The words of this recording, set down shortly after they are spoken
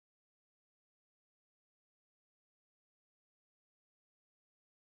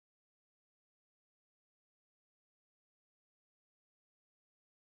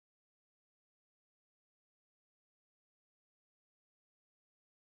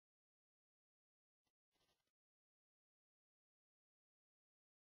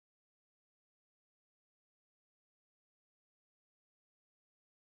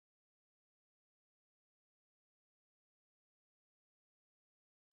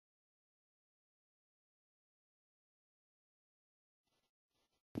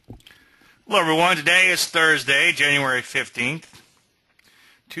Hello, everyone. Today is Thursday, January 15th,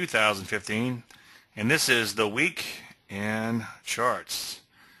 2015, and this is the Week in Charts.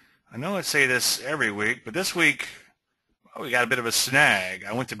 I know I say this every week, but this week, we got a bit of a snag.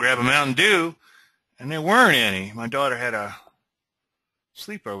 I went to grab a Mountain Dew, and there weren't any. My daughter had a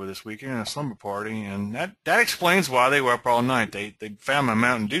sleepover this weekend, a slumber party, and that explains why they were up all night. They found my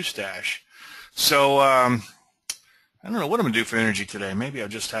Mountain Dew stash. So, I don't know what I'm going to do for energy today. Maybe I'll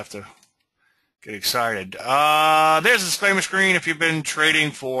just have to get excited. There's a disclaimer screen. If you've been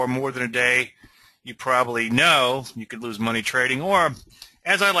trading for more than a day, you probably know you could lose money trading. Or,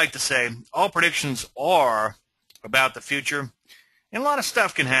 as I like to say, all predictions are about the future. And a lot of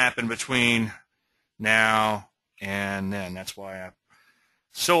stuff can happen between now and then. That's why I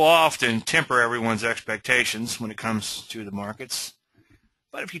so often temper everyone's expectations when it comes to the markets.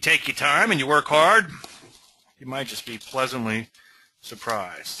 But if you take your time and you work hard, you might just be pleasantly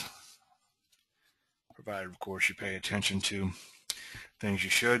surprised. Provided, of course, you pay attention to things you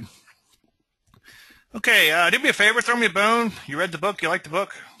should. Okay, do me a favor, throw me a bone. You read the book, you like the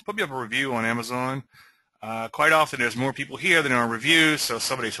book, put me up a review on Amazon. Quite often there's more people here than there are reviews, so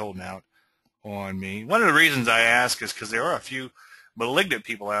somebody's holding out on me. One of the reasons I ask is because there are a few malignant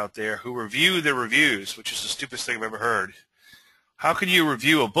people out there who review their reviews, which is the stupidest thing I've ever heard. How can you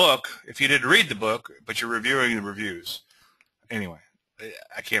review a book if you didn't read the book, but you're reviewing the reviews? Anyway.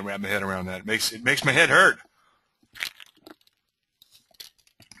 I can't wrap my head around that. It makes my head hurt.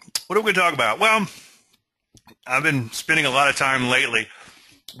 What are we going to talk about? Well, I've been spending a lot of time lately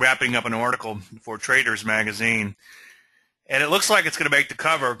wrapping up an article for Traders magazine, and it looks like it's going to make the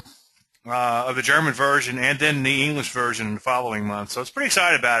cover of the German version and then the English version in the following month. So I was pretty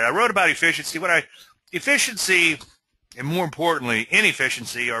excited about it. I wrote about efficiency. Efficiency and, more importantly,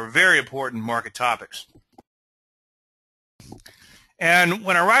 inefficiency are very important market topics. And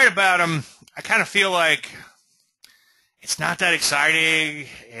when I write about them, I kind of feel like it's not that exciting,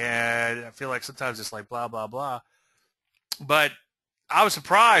 and I feel like sometimes it's like blah, blah, blah. But I was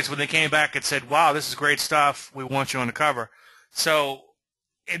surprised when they came back and said, wow, this is great stuff. We want you on the cover. So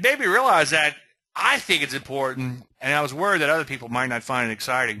it made me realize that I think it's important, and I was worried that other people might not find it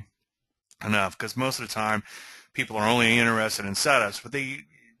exciting enough, because most of the time people are only interested in setups. But they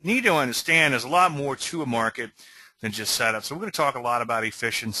need to understand there's a lot more to a market than just setup. So we're going to talk a lot about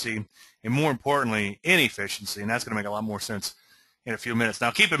efficiency and, more importantly, inefficiency, and that's going to make a lot more sense in a few minutes. Now,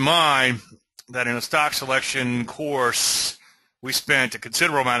 keep in mind that in a stock selection course, we spent a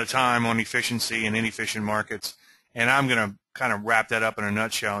considerable amount of time on efficiency and inefficient markets, and I'm going to kind of wrap that up in a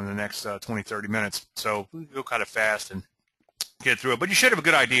nutshell in the next 20, 30 minutes. So we can go kind of fast and get through it, but you should have a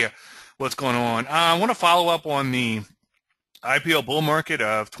good idea what's going on. I want to follow up on the IPO bull market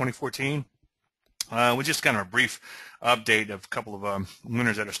of 2014. With just kind of a brief update of a couple of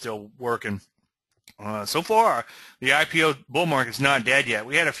winners that are still working. So far, the IPO bull market's not dead yet.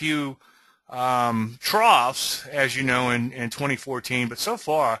 We had a few troughs, as you know, in 2014, but so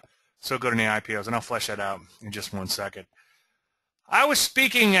far, so good in the IPOs, and I'll flesh that out in just one second. I was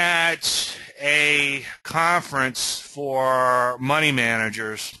speaking at a conference for money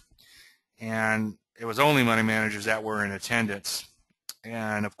managers, and it was only money managers that were in attendance.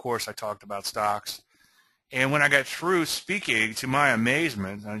 And, of course, I talked about stocks. And when I got through speaking, to my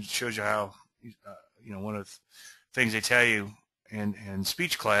amazement, and it shows you how, one of the things they tell you in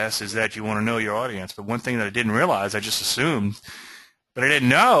speech class is that you want to know your audience. But one thing that I didn't realize, I just assumed, but I didn't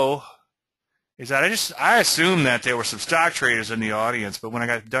know, is that I assumed that there were some stock traders in the audience. But when I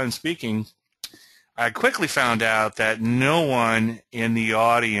got done speaking, I quickly found out that no one in the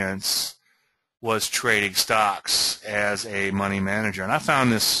audience was trading stocks as a money manager, and I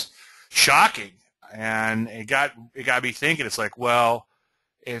found this shocking. And it got me thinking. It's like, well,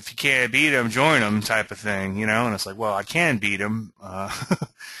 if you can't beat them, join them, type of thing, And it's like, well, I can beat them,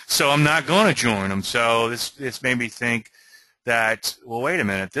 so I'm not going to join them. So this made me think that, well, wait a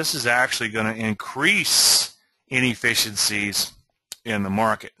minute, this is actually going to increase inefficiencies in the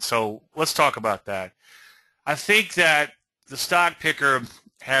market. So let's talk about that. I think that the stock picker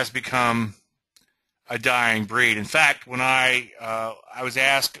has become a dying breed. In fact, when I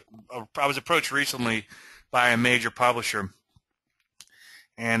was approached recently by a major publisher,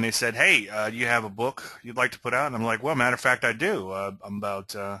 and they said, hey, do you have a book you'd like to put out? And I'm like, well, matter of fact, I do. I'm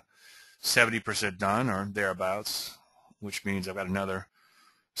about 70% done or thereabouts, which means I've got another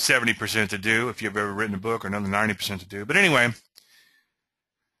 70% to do if you've ever written a book, or another 90% to do. But anyway,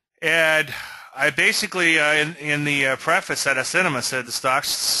 and I basically, in the preface that I sent him, I said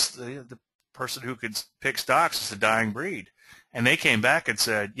the person who could pick stocks is a dying breed. And they came back and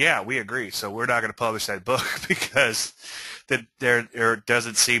said, yeah, we agree. So we're not going to publish that book because there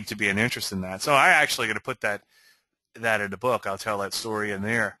doesn't seem to be an interest in that. So I'm actually going to put that in the book. I'll tell that story in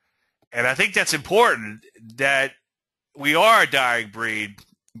there. And I think that's important, that we are a dying breed,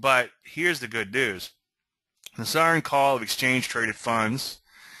 but here's the good news. The siren call of exchange-traded funds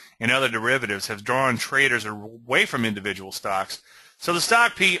and other derivatives has drawn traders away from individual stocks. So the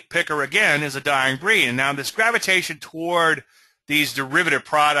stock picker, again, is a dying breed. And now this gravitation toward these derivative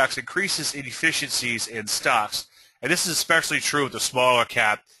products increases inefficiencies in stocks. And this is especially true with the smaller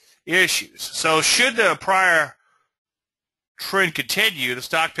cap issues. So should the prior trend continue, the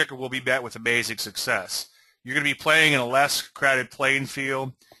stock picker will be met with amazing success. You're going to be playing in a less crowded playing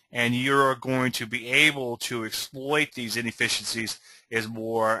field, and you're going to be able to exploit these inefficiencies as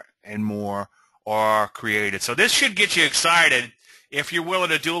more and more are created. So this should get you excited if you're willing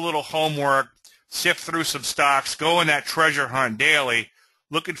to do a little homework, sift through some stocks, go on that treasure hunt daily,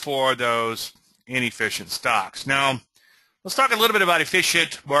 looking for those inefficient stocks. Now, let's talk a little bit about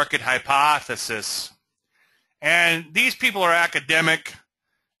efficient market hypothesis. And these people are academic,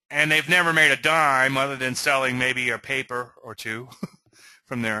 and they've never made a dime other than selling maybe a paper or two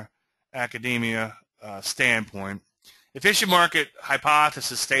from their academia standpoint. Efficient market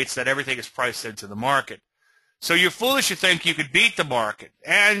hypothesis states that everything is priced into the market. So you're foolish to think you could beat the market.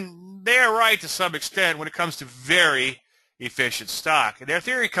 And they're right to some extent when it comes to very efficient stock. And their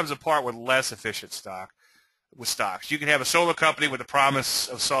theory comes apart with less efficient stocks. You can have a solar company with the promise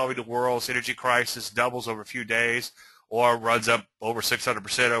of solving the world's energy crisis, doubles over a few days, or runs up over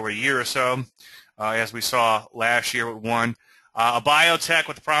 600% over a year or so, as we saw last year with one. A biotech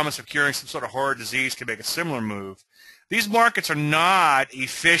with the promise of curing some sort of horrid disease can make a similar move. These markets are not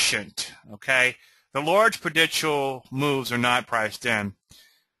efficient, okay? The large prudential moves are not priced in.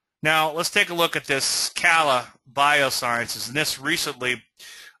 Now, let's take a look at this Cala Biosciences, and this recently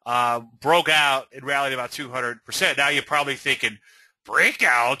broke out and rallied about 200%. Now you're probably thinking,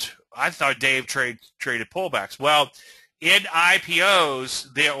 breakout? I thought Dave traded pullbacks. Well, in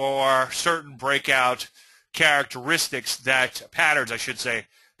IPOs, there are certain breakout characteristics, patterns, I should say,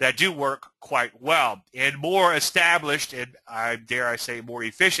 that do work quite well. In more established and, dare I say, more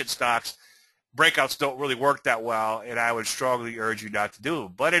efficient stocks, breakouts don't really work that well, and I would strongly urge you not to do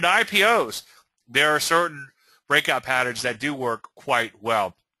them. But in IPOs, there are certain breakout patterns that do work quite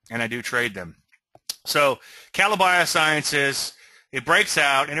well, and I do trade them. So Cala Biosciences, it breaks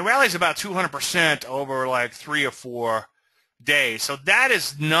out, and it rallies about 200% over like 3 or 4 days. So that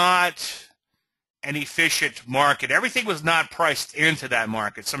is not an efficient market. Everything was not priced into that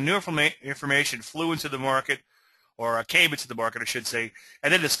market. Some new information flew into the market, or came into the market, I should say,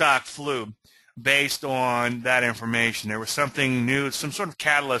 and then the stock flew based on that information. There was something new, some sort of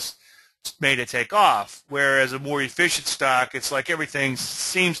catalyst made it take off, whereas a more efficient stock, it's like everything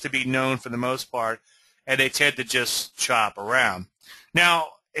seems to be known for the most part, and they tend to just chop around. Now,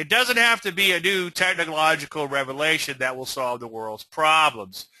 it doesn't have to be a new technological revelation that will solve the world's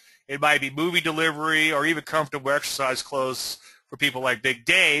problems. It might be movie delivery or even comfortable exercise clothes for people like Big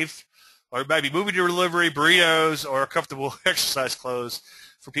Dave, or it might be movie delivery, burritos, or comfortable exercise clothes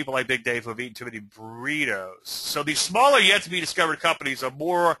for people like Big Dave who have eaten too many burritos. So these smaller yet-to-be-discovered companies are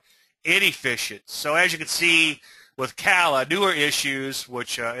more inefficient. So as you can see with Cala, newer issues,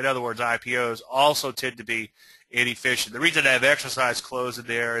 which in other words IPOs, also tend to be inefficient. The reason I have exercise clothes in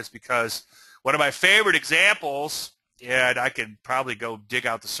there is because one of my favorite examples, and I can probably go dig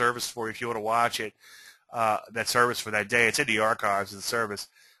out the service for you if you want to watch it, that service for that day. It's in the archives of the service.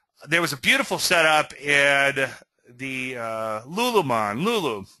 There was a beautiful setup in the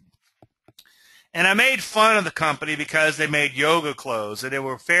Lulu. And I made fun of the company because they made yoga clothes, and they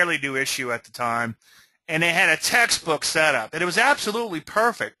were a fairly new issue at the time. And they had a textbook setup, and it was absolutely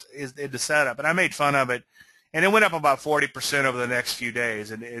perfect in the setup. And I made fun of it, and it went up about 40% over the next few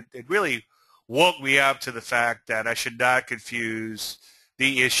days. And it really woke me up to the fact that I should not confuse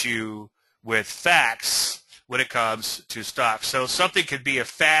the issue with facts when it comes to stocks. So something could be a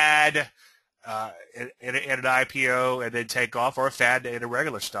fad in an IPO and then take off, or a fad in a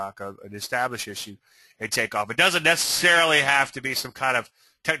regular stock, an established issue, and take off. It doesn't necessarily have to be some kind of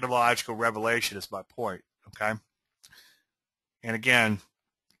technological revelation, is my point, okay? And again,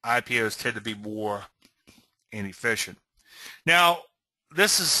 IPOs tend to be more inefficient. Now,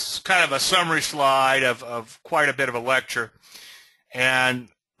 this is kind of a summary slide of quite a bit of a lecture, and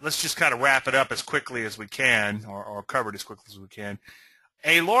let's just kind of wrap it up as quickly as we can, or cover it as quickly as we can.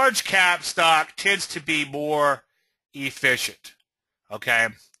 A large cap stock tends to be more efficient, okay?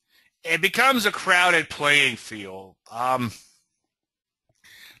 It becomes a crowded playing field.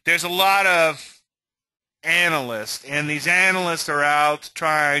 There's a lot of analysts, and these analysts are out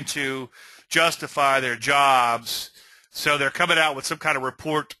trying to justify their jobs. So they're coming out with some kind of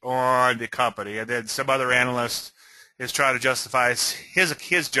report on the company, and then some other analyst is trying to justify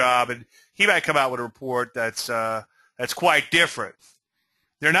his job, and he might come out with a report that's quite different.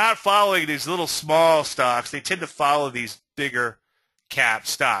 They're not following these little small stocks. They tend to follow these bigger cap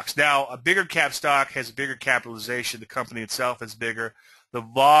stocks. Now, a bigger cap stock has a bigger capitalization. The company itself is bigger. The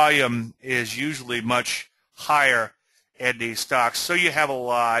volume is usually much higher in these stocks. So you have a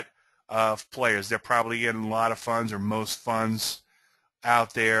lot of players. They're probably in a lot of funds or most funds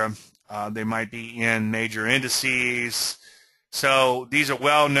out there. They might be in major indices. So these are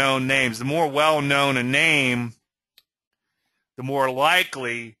well-known names. The more well-known a name, the more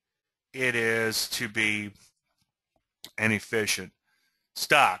likely it is to be an efficient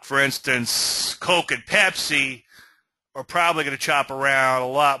stock. For instance, Coke and Pepsi are probably going to chop around a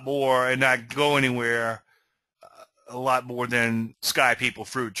lot more and not go anywhere a lot more than Sky People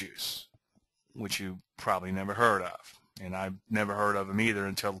fruit juice, which you probably never heard of. And I've never heard of them either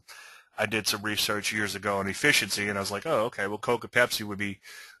until I did some research years ago on efficiency, and I was like, oh, okay, well, Coke and Pepsi would be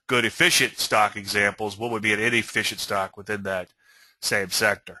good efficient stock examples. What would be an inefficient stock within that same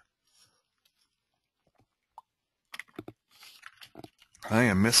sector? I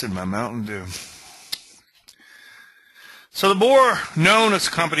am missing my Mountain Dew. So the more known a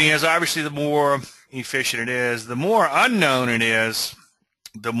company is, obviously the more efficient it is. The more unknown it is,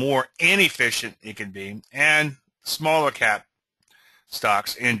 the more inefficient it can be. And smaller cap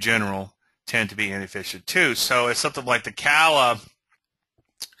stocks in general tend to be inefficient too. So if something like the Cala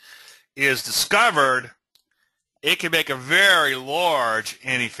is discovered, it can make a very large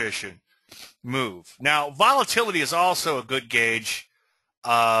inefficient move. Now, volatility is also a good gauge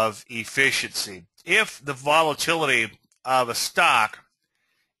of efficiency. If the volatility of a stock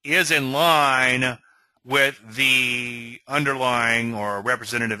is in line with the underlying or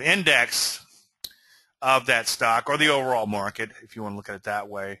representative index of that stock, or the overall market, if you want to look at it that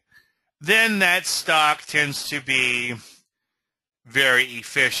way, then that stock tends to be very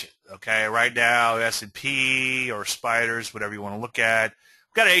efficient. Okay, right now, S&P or Spiders, whatever you want to look at,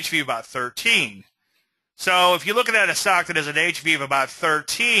 we've got an HV of about 13. So if you're looking at a stock that has an HV of about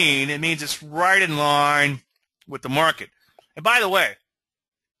 13, it means it's right in line with the market. And by the way,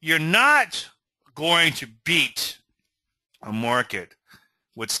 you're not going to beat a market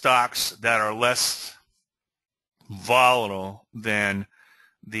with stocks that are less volatile than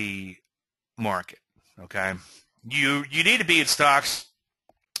the market, okay? You need to be in stocks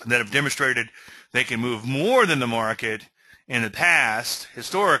that have demonstrated they can move more than the market in the past,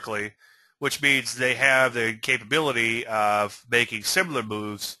 historically, which means they have the capability of making similar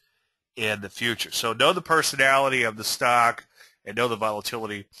moves in the future. So know the personality of the stock and know the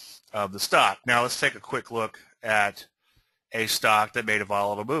volatility of the stock. Now let's take a quick look at a stock that made a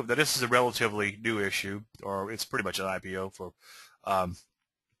volatile move. Now this is a relatively new issue, or it's pretty much an IPO for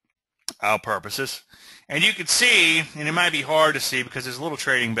our purposes. And you can see, and it might be hard to see because there's a little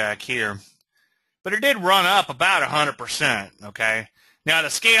trading back here, but it did run up about 100%, okay? Now the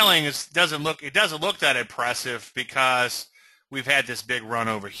scaling doesn't look that impressive because we've had this big run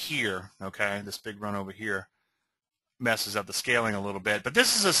over here, okay? This big run over here messes up the scaling a little bit, but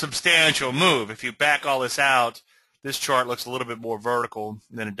this is a substantial move. If you back all this out, this chart looks a little bit more vertical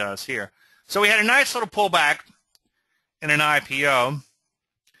than it does here. So we had a nice little pullback in an IPO,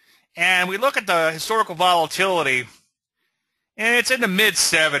 and we look at the historical volatility, and it's in the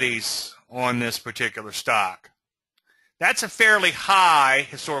mid-70s on this particular stock. That's a fairly high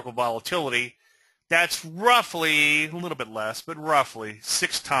historical volatility. That's roughly, a little bit less, but roughly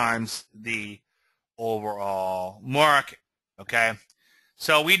 6 times the overall market, okay?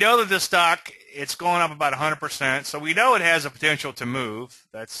 So we know that this stock, it's going up about 100%, so we know it has a potential to move.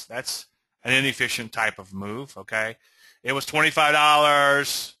 That's an inefficient type of move, okay? It was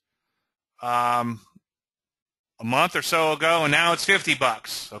 $25 a month or so ago, and now it's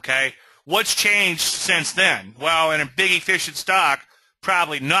 $50, okay? What's changed since then? Well, in a big efficient stock,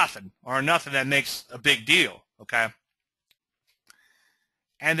 probably nothing, or nothing that makes a big deal, okay?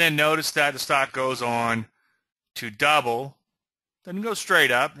 And then notice that the stock goes on to double. Doesn't go straight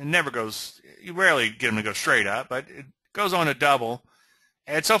up. It never goes, you rarely get them to go straight up, but it goes on to double.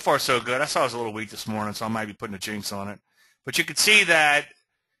 And so far so good. I saw it was a little weak this morning, so I might be putting a jinx on it. But you can see that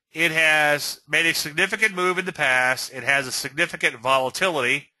it has made a significant move in the past. It has a significant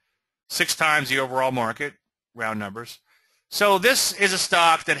volatility, 6 times the overall market, round numbers. So this is a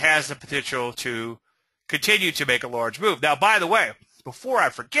stock that has the potential to continue to make a large move. Now, by the way, before I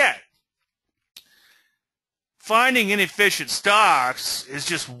forget, finding inefficient stocks is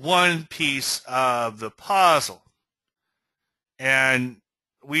just one piece of the puzzle. And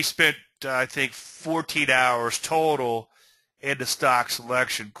we spent, I think, 14 hours total in the stock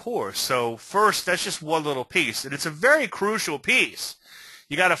selection course. So first, that's just one little piece, and it's a very crucial piece.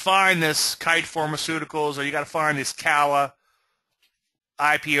 You got to find this Kite Pharmaceuticals, or you got to find this Cala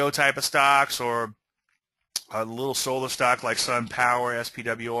IPO type of stocks, or a little solar stock like SunPower,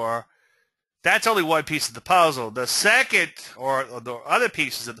 SPWR. That's only one piece of the puzzle. The second, or the other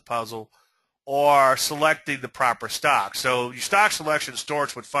pieces of the puzzle, are selecting the proper stock. So your stock selection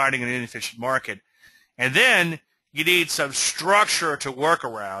starts with finding an inefficient market, and then you need some structure to work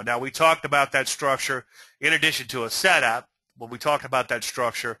around. Now, we talked about that structure in addition to a setup, but we talked about that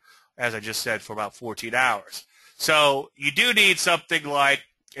structure, as I just said, for about 14 hours. So you do need something like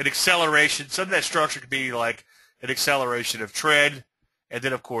an acceleration. Some of that structure could be like an acceleration of trend, and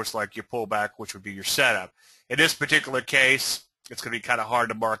then, of course, like your pullback, which would be your setup. In this particular case, it's going to be kind of hard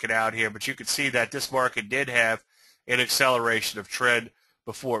to market out here, but you can see that this market did have an acceleration of trend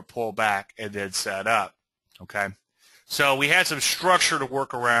before it pulled back and then set up. Okay, so we had some structure to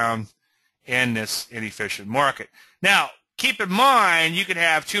work around in this inefficient market. Now, keep in mind, you can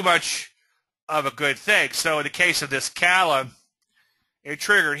have too much of a good thing. So in the case of this Cala, it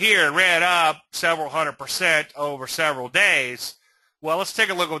triggered here and ran up several 100% over several days. Well, let's take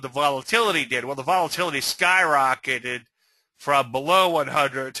a look at what the volatility did. Well, the volatility skyrocketed from below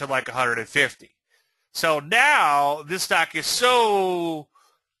 100 to like 150. So now this stock is so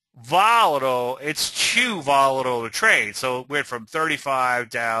volatile, it's too volatile to trade. So it went from 35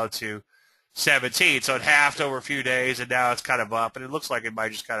 down to 17. So it halved over a few days, and now it's kind of up, and it looks like it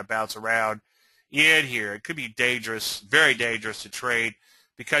might just kind of bounce around in here. It could be dangerous, very dangerous to trade,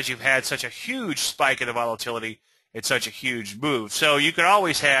 because you've had such a huge spike in the volatility and such a huge move. So you can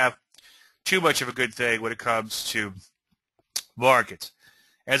always have too much of a good thing when it comes to markets.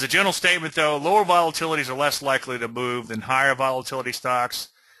 As a general statement, though, lower volatilities are less likely to move than higher volatility stocks.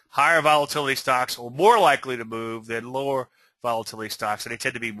 Higher volatility stocks are more likely to move than lower volatility stocks, and they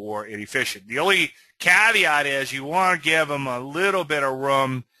tend to be more inefficient. The only caveat is you want to give them a little bit of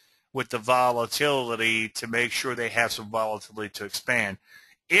room with the volatility to make sure they have some volatility to expand.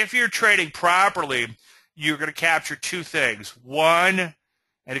 If you're trading properly, you're going to capture two things. One,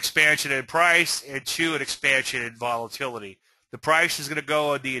 an expansion in price, and two, an expansion in volatility. The price is going to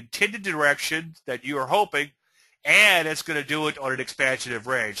go in the intended direction that you are hoping, and it's going to do it on an expansive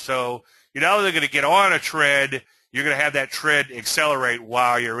range. So you're not only going to get on a trend, you're going to have that trend accelerate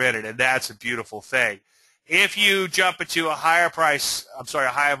while you're in it, and that's a beautiful thing. If you jump into a higher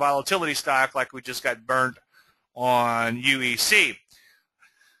volatility stock like we just got burnt on UEC,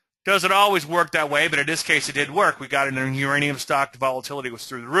 doesn't always work that way, but in this case it did work. We got in a uranium stock, the volatility was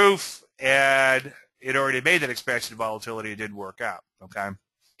through the roof, and it already made that expansion volatility. It didn't work out, okay?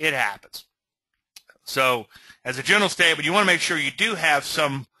 It happens. So as a general statement, you want to make sure you do have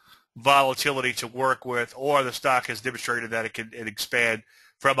some volatility to work with, or the stock has demonstrated that it can expand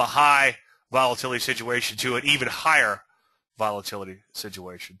from a high volatility situation to an even higher volatility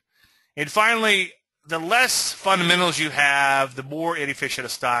situation. And finally, the less fundamentals you have, the more inefficient a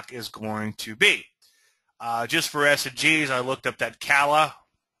stock is going to be. Just for S&Gs, I looked up that Cala,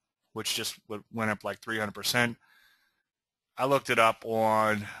 which just went up like 300%. I looked it up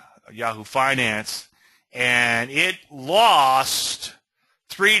on Yahoo Finance, and it lost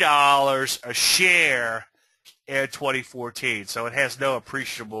 $3 a share in 2014. So it has no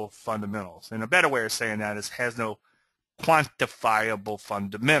appreciable fundamentals. And a better way of saying that is it has no quantifiable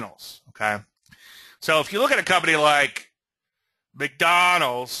fundamentals, okay? So if you look at a company like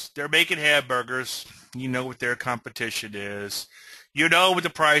McDonald's, they're making hamburgers. You know what their competition is. You know what the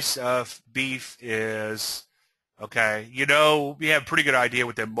price of beef is, okay? You know, you have a pretty good idea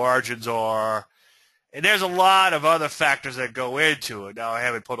what their margins are. And there's a lot of other factors that go into it. Now, I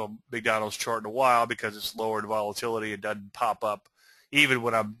haven't put a McDonald's chart in a while because it's lower in volatility. It doesn't pop up. Even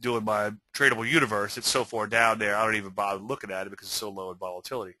when I'm doing my tradable universe, it's so far down there, I don't even bother looking at it because it's so low in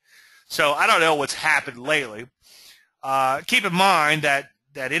volatility. So I don't know what's happened lately. Keep in mind that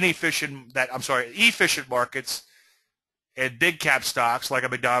efficient markets and big cap stocks like a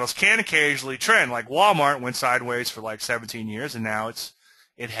McDonald's can occasionally trend. Like Walmart went sideways for like 17 years, and now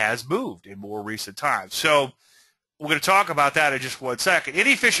it has moved in more recent times. So we're going to talk about that in just 1 second.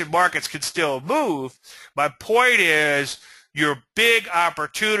 Inefficient markets can still move. My point is your big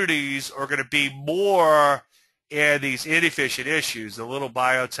opportunities are going to be more in these inefficient issues, the little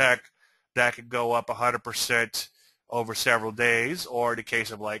biotech that could go up 100% over several days, or in the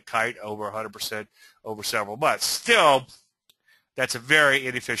case of like Kite, over 100% over several months. Still, that's a very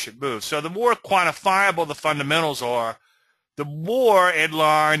inefficient move. So the more quantifiable the fundamentals are, the more in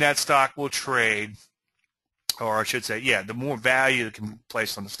line that stock will trade, or I should say, yeah, the more value that can be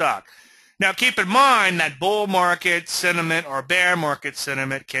placed on the stock. Now, keep in mind that bull market sentiment or bear market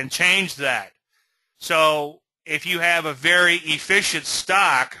sentiment can change that. So if you have a very efficient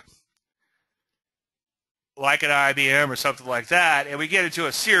stock, like an IBM or something like that, and we get into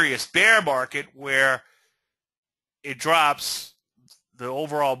a serious bear market where it drops, the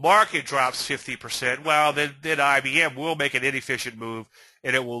overall market drops 50%, well, then IBM will make an inefficient move,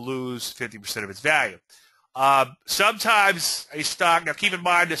 and it will lose 50% of its value. Sometimes a stock, now keep in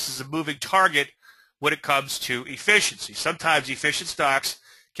mind this is a moving target when it comes to efficiency. Sometimes efficient stocks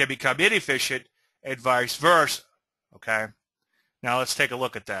can become inefficient and vice versa, okay? Now let's take a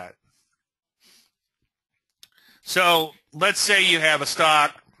look at that. So let's say you have a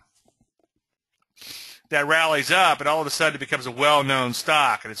stock that rallies up and all of a sudden it becomes a well-known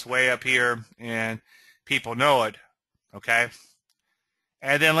stock and it's way up here and people know it, okay?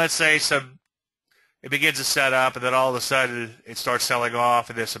 And then let's say it begins to set up and then all of a sudden it starts selling off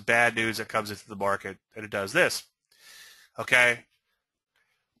and there's some bad news that comes into the market and it does this, okay?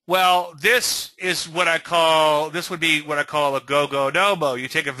 Well, this would be what I call a go-go, no-go. You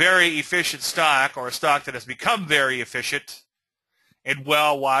take a very efficient stock or a stock that has become very efficient and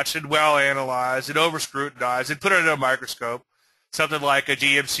well-watched and well-analyzed and over-scrutinized and put it under a microscope, something like a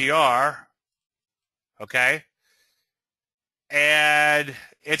GMCR, okay? And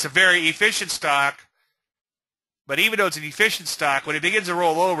it's a very efficient stock, but even though it's an efficient stock, when it begins to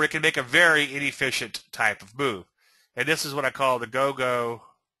roll over, it can make a very inefficient type of move. And this is what I call the go-go,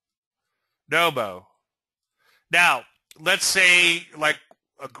 no-go. Now, let's say, like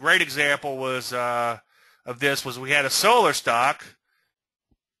a great example was of this was we had a solar stock,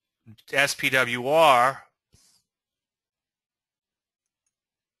 SPWR,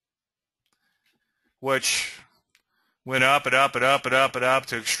 which went up and up and up and up and up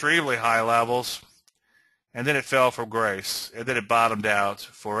to extremely high levels, and then it fell from grace, and then it bottomed out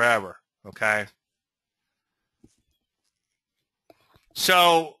forever, okay?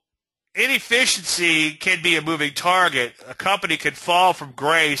 So inefficiency can be a moving target. A company can fall from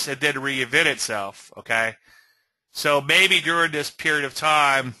grace and then reinvent itself, okay? So maybe during this period of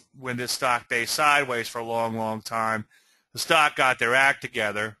time when this stock stayed sideways for a long, long time, the stock got their act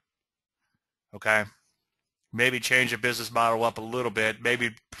together, okay? Maybe changed the business model up a little bit, maybe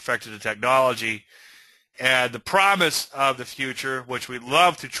perfected the technology, and the promise of the future, which we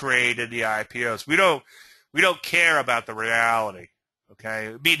love to trade in the IPOs. We don't care about the reality, okay?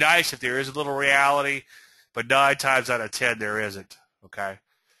 It would be nice if there is a little reality, but 9 times out of 10 there isn't, okay?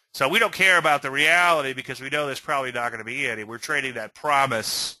 So we don't care about the reality because we know there's probably not going to be any. We're trading that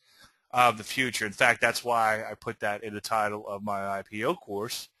promise of the future. In fact, that's why I put that in the title of my IPO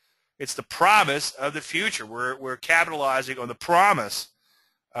course. It's the promise of the future. We're capitalizing on the promise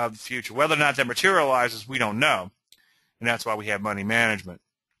of the future. Whether or not that materializes, we don't know. And that's why we have money management.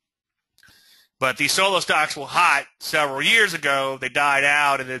 But these solo stocks were hot several years ago. They died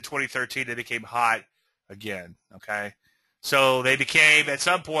out, and in 2013 they became hot again, okay? So they became, at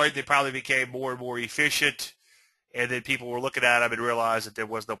some point, they probably became more and more efficient, and then people were looking at them and realized that there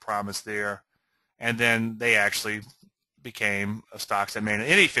was no promise there. And then they actually became stocks that made an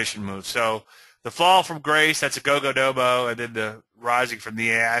inefficient move. So the fall from grace, that's a go-go, no-go, and then the rising from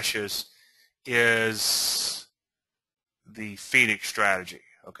the ashes is the Phoenix strategy,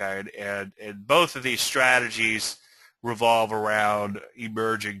 okay? And both of these strategies revolve around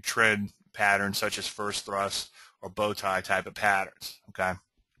emerging trend patterns such as first thrust or bow tie type of patterns, okay?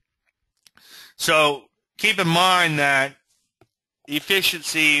 So keep in mind that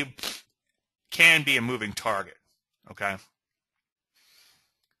efficiency can be a moving target, okay?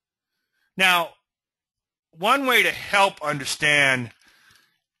 Now, one way to help understand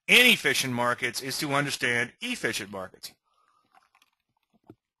inefficient markets is to understand efficient markets.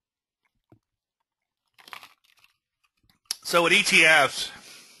 So with ETFs,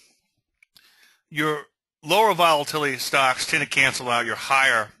 your lower volatility stocks tend to cancel out your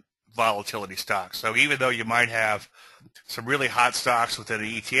higher volatility stocks. So even though you might have some really hot stocks within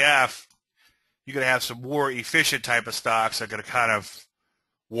the ETF, you're going to have some more efficient type of stocks that are going to kind of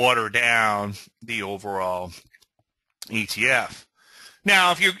water down the overall ETF.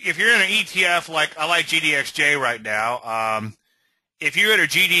 Now, if you're in an ETF like I like GDXJ right now, if you're in a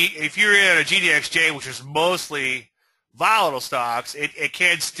GDXJ, which is mostly volatile stocks, it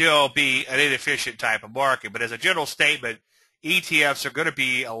can still be an inefficient type of market. But as a general statement, ETFs are going to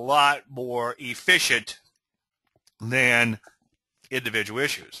be a lot more efficient than individual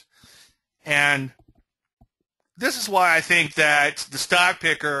issues. And this is why I think that the stock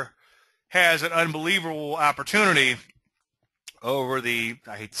picker has an unbelievable opportunity over the,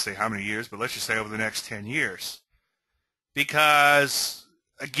 I hate to say how many years, but let's just say over the next 10 years. Because,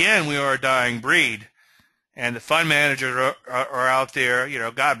 again, we are a dying breed, and the fund managers are out there,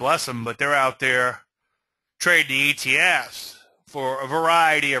 God bless them, but they're out there trading the ETFs for a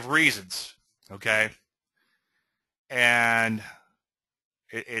variety of reasons, okay? And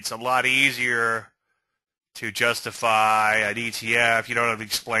it's a lot easier to justify an ETF. You don't have to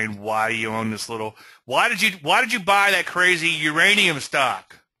explain why you own this little. Why did you buy that crazy uranium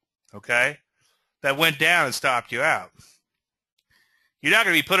stock? Okay, that went down and stopped you out. You're not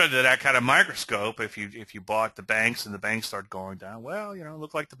going to be put under that kind of microscope if you bought the banks and the banks start going down. Well, it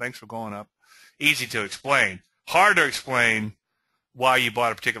looked like the banks were going up. Easy to explain. Hard to explain why you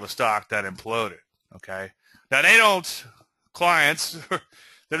bought a particular stock that imploded. Okay, now they don't. Clients,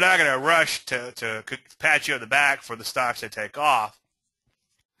 they're not going to rush to pat you on the back for the stocks they take off,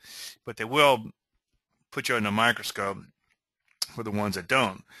 but they will put you under a microscope for the ones that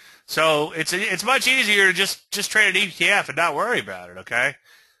don't. So it's much easier to just trade an ETF and not worry about it, okay?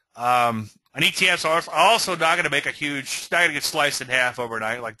 An ETF's also not going to make not going to get sliced in half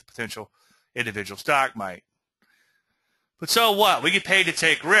overnight like the potential individual stock might. But so what? We get paid to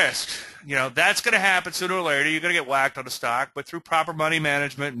take risks. That's going to happen sooner or later. You're going to get whacked on the stock, but through proper money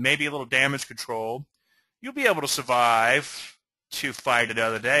management, maybe a little damage control, you'll be able to survive to fight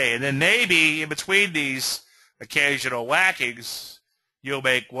another day. And then maybe in between these occasional whackings, you'll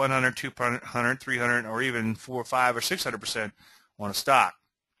make 100, 200, 300, or even 4, 5, or 600% on a stock.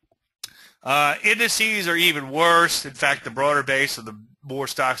 Indices are even worse. In fact, the broader base of the more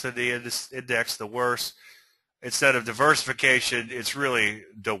stocks in the index, the worse. Instead of diversification, it's really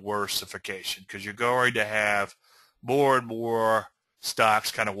diversification because you're going to have more and more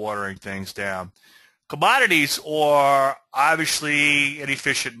stocks kind of watering things down. Commodities are obviously an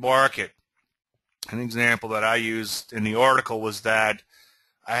efficient market. An example that I used in the article was that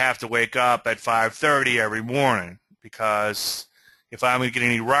I have to wake up at 5:30 every morning because if I'm going to get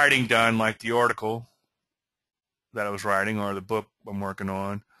any writing done like the article that I was writing or the book I'm working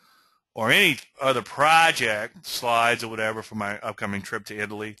on, or any other project, slides or whatever for my upcoming trip to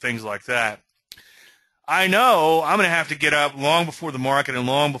Italy, things like that, I know I'm going to have to get up long before the market and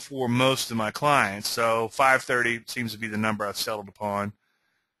long before most of my clients. So 5:30 seems to be the number I've settled upon.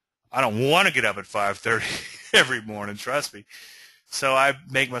 I don't want to get up at 5:30 every morning, trust me. So I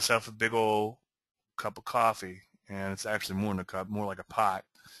make myself a big old cup of coffee, and it's actually more than a cup, more like a pot.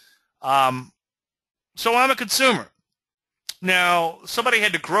 So I'm a consumer. Now, somebody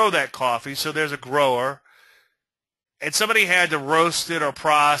had to grow that coffee, so there's a grower. And somebody had to roast it or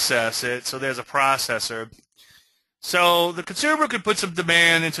process it, so there's a processor. So the consumer could put some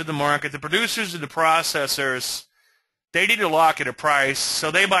demand into the market. The producers and the processors, they need to lock in a price, so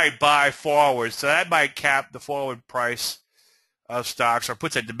they might buy forward. So that might cap the forward price of stocks or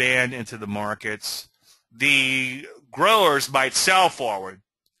puts a demand into the markets. The growers might sell forward,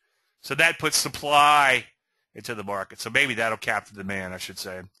 so that puts supply into the market. So maybe that'll cap the demand, I should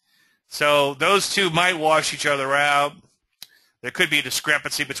say. So those two might wash each other out. There could be a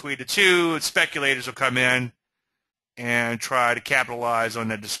discrepancy between the two, and speculators will come in and try to capitalize on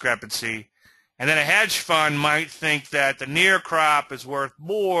that discrepancy. And then a hedge fund might think that the near crop is worth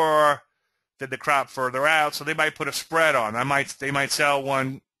more than the crop further out, so they might put a spread on. They might sell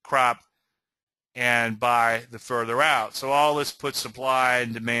one crop and buy the further out. So all this puts supply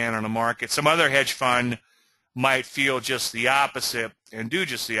and demand on the market. Some other hedge fund might feel just the opposite and do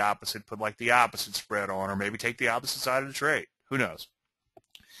just the opposite, put like the opposite spread on, or maybe take the opposite side of the trade. Who knows?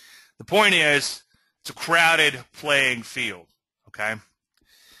 The point is, it's a crowded playing field, okay?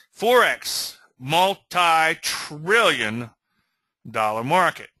 Forex, multi-trillion-dollar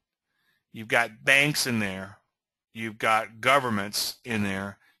market. You've got banks in there. You've got governments in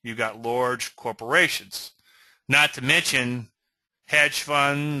there. You've got large corporations. Not to mention hedge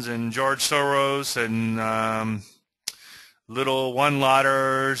funds and George Soros and little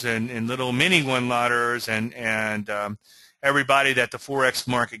one-lotters and little mini one-lotters and everybody that the Forex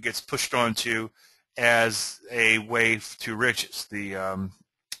market gets pushed onto as a way to riches, the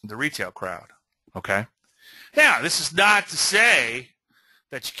retail crowd, okay? Now, this is not to say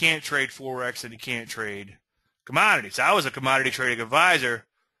that you can't trade Forex and you can't trade commodities. I was a commodity trading advisor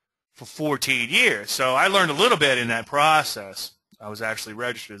for 14 years, so I learned a little bit in that process. I was actually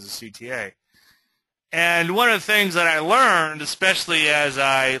registered as a CTA. And one of the things that I learned, especially as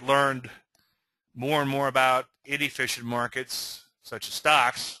I learned more and more about inefficient markets, such as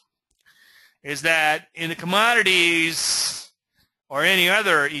stocks, is that in the commodities or any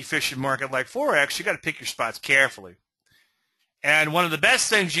other efficient market like Forex, you got to pick your spots carefully. And one of the best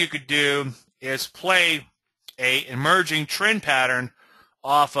things you could do is play a emerging trend pattern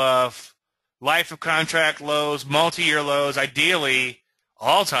off of life of contract lows, multi-year lows, ideally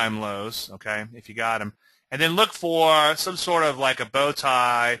all-time lows, okay, if you got them, and then look for some sort of like a bow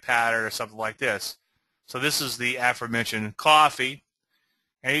tie pattern or something like this. So this is the aforementioned coffee,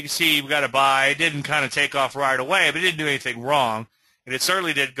 and you can see we got a buy. It didn't kind of take off right away, but it didn't do anything wrong, and it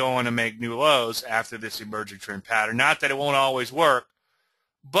certainly did go on to make new lows after this emerging trend pattern. Not that it won't always work,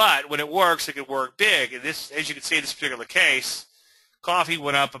 but when it works, it can work big. And this, as you can see in this particular case, coffee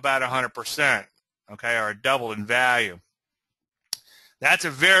went up about 100%, okay, or doubled in value. That's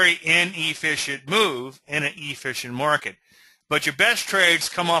a very inefficient move in an efficient market. But your best trades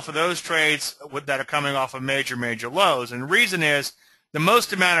come off of those trades that are coming off of major lows. And the reason is the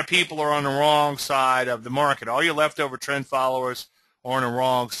most amount of people are on the wrong side of the market. All your leftover trend followers are on the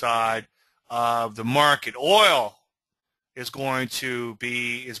wrong side of the market. Oil is going to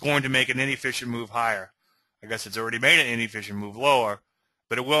make an inefficient move higher. I guess it's already made an inefficient move lower,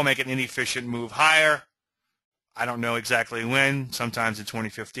 but it will make an inefficient move higher. I don't know exactly when, sometimes in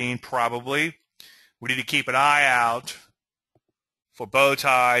 2015, probably. We need to keep an eye out for bow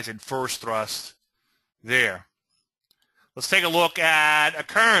ties and first thrust there. Let's take a look at a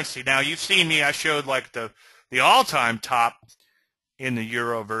currency. Now, you've seen me, I showed like the all-time top in the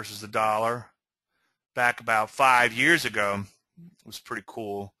euro versus the dollar back about 5 years ago. It was pretty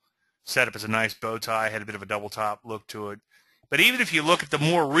cool. Set up as a nice bow tie, had a bit of a double top look to it. But even if you look at the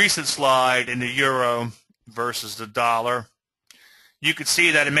more recent slide in the euro versus the dollar, you could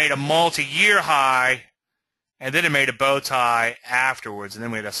see that it made a multi-year high, and then it made a bow tie afterwards, and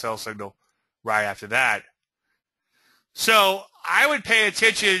then we had a sell signal right after that. So I would pay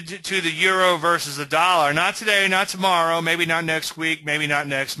attention to the euro versus the dollar, not today, not tomorrow, maybe not next week, maybe not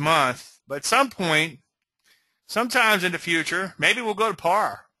next month, but at some point, sometimes in the future, maybe we'll go to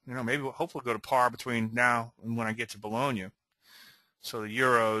par. You know, maybe we'll hopefully go to par between now and when I get to Bologna. So the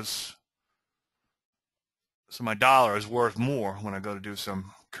euros, so my dollar is worth more when I go to do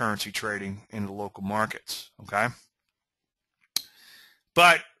some currency trading in the local markets, okay?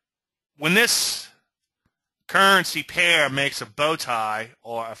 But when this currency pair makes a bow tie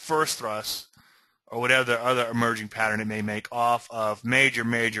or a first thrust or whatever other emerging pattern it may make off of major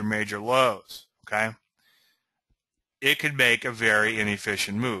lows, okay, it could make a very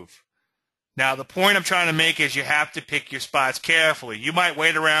inefficient move. Now, the point I'm trying to make is you have to pick your spots carefully. You might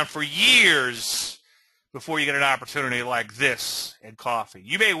wait around for years before you get an opportunity like this in coffee.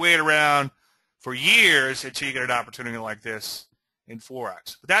 You may wait around for years until you get an opportunity like this in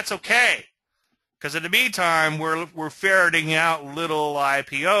Forex. But that's okay, because in the meantime, we're ferreting out little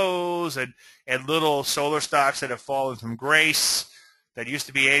IPOs and little solar stocks that have fallen from grace that used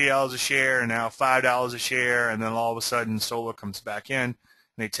to be $80 a share and now $5 a share, and then all of a sudden solar comes back in and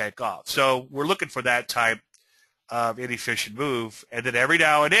they take off. So we're looking for that type of inefficient move, and then every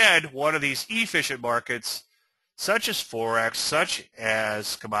now and then one of these efficient markets, such as Forex, such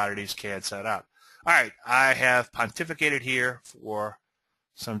as commodities, can set up. All right, I have pontificated here for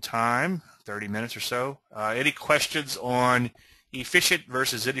some time, 30 minutes or so. Any questions on efficient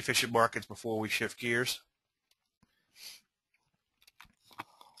versus inefficient markets before we shift gears?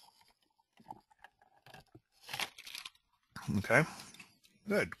 Okay,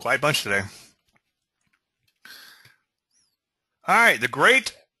 good. Quiet bunch today. All right, the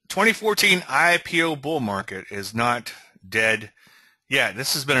great 2014 IPO bull market is not dead yet.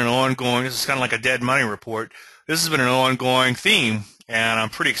 This has been an ongoing, this is kind of like a dead money report. This has been an ongoing theme, and I'm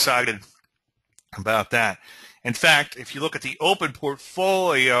pretty excited about that. In fact, if you look at the open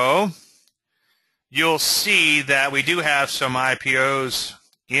portfolio, you'll see that we do have some IPOs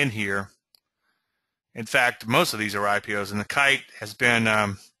in here. In fact, most of these are IPOs, and the Kite has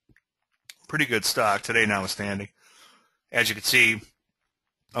been pretty good stock today notwithstanding. As you can see,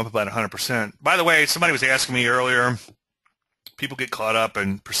 up about 100%. By the way, somebody was asking me earlier, people get caught up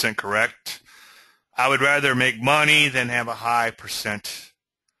in percent correct. I would rather make money than have a high percent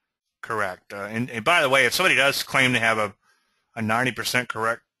correct. And by the way, if somebody does claim to have a 90%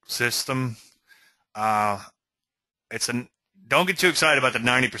 correct system, don't get too excited about the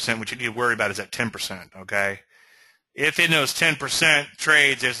 90%. What you need to worry about is that 10%, okay? If in those 10%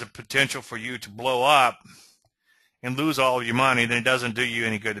 trades there's a potential for you to blow up and lose all of your money, then it doesn't do you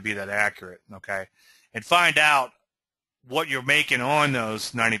any good to be that accurate, okay? And find out what you're making on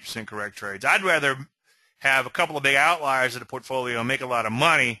those 90% correct trades. I'd rather have a couple of big outliers in the portfolio and make a lot of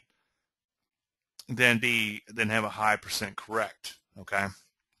money than have a high percent correct, okay?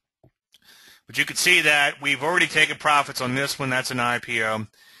 But you can see that we've already taken profits on this one. That's an IPO.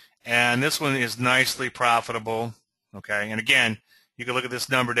 And this one is nicely profitable. Okay. And again, you can look at this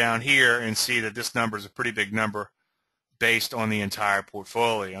number down here and see that this number is a pretty big number based on the entire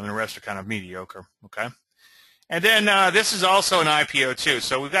portfolio. And the rest are kind of mediocre. Okay. And then this is also an IPO too.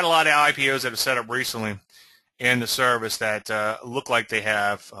 So we've got a lot of IPOs that have set up recently in the service that look like they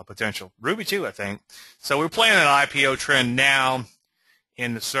have potential. Ruby too, I think. So we're playing an IPO trend now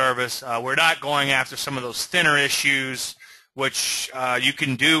in the service. We're not going after some of those thinner issues, which you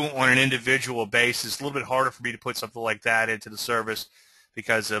can do on an individual basis. It's a little bit harder for me to put something like that into the service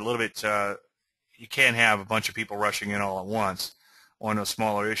because a little bit you can't have a bunch of people rushing in all at once on those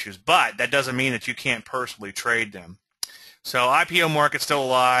smaller issues. But that doesn't mean that you can't personally trade them. So IPO market's still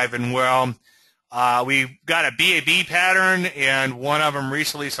alive and well. We've got a BAB pattern and one of them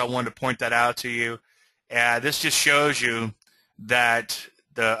recently, so I wanted to point that out to you. This just shows you that,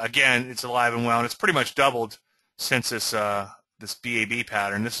 again, it's alive and well, and it's pretty much doubled since this BAB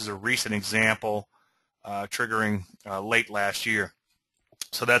pattern. This is a recent example triggering late last year.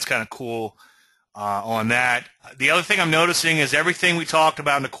 So that's kind of cool on that. The other thing I'm noticing is everything we talked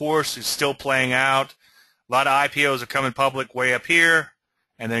about in the course is still playing out. A lot of IPOs are coming public way up here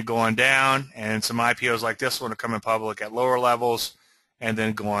and then going down, and some IPOs like this one are coming public at lower levels and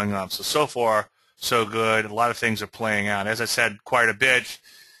then going up. So far, so good. A lot of things are playing out. As I said quite a bit,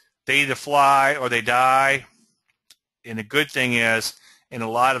 they either fly or they die. And the good thing is, in a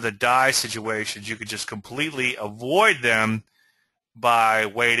lot of the die situations, you could just completely avoid them by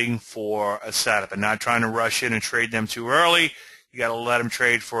waiting for a setup and not trying to rush in and trade them too early. You got to let them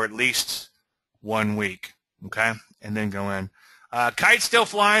trade for at least 1 week, okay, and then go in. Kite's still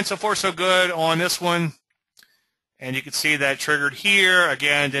flying. So far, so good on this one. And you can see that triggered here.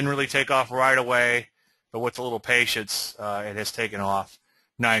 Again, didn't really take off right away, but with a little patience, it has taken off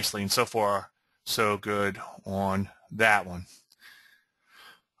nicely. And so far, so good on that one.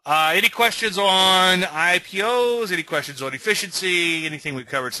 Any questions on IPOs? Any questions on efficiency? Anything we've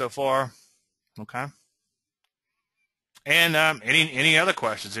covered so far? Okay. And any other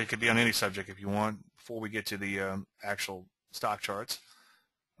questions? It could be on any subject if you want before we get to the actual stock charts.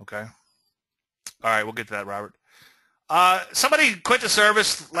 Okay. All right, we'll get to that, Robert. Somebody quit the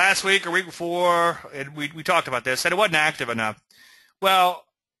service last week or week before, and we talked about this, said it wasn't active enough. Well,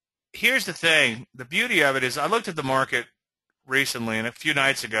 here's the thing. The beauty of it is I looked at the market recently, and a few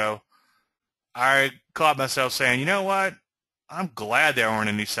nights ago, I caught myself saying, you know what? I'm glad there aren't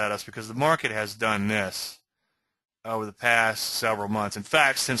any setups because the market has done this over the past several months. In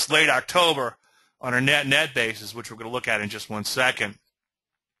fact, since late October, on a net basis, which we're going to look at in just 1 second,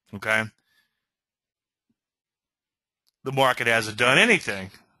 okay, the market hasn't done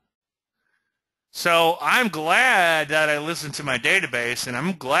anything. So I'm glad that I listened to my database, and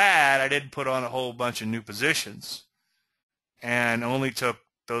I'm glad I didn't put on a whole bunch of new positions and only took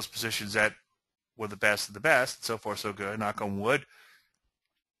those positions that were the best of the best. So far, so good. Knock on wood.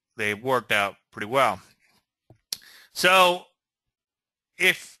 They worked out pretty well. So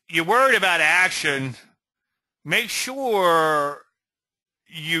if you're worried about action, make sure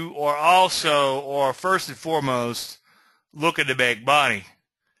you are also, or first and foremost, looking to make money.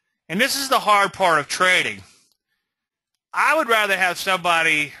 And this is the hard part of trading. I would rather have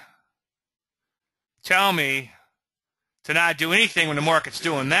somebody tell me to not do anything when the market's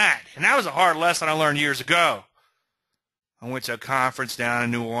doing that. And that was a hard lesson I learned years ago. I went to a conference down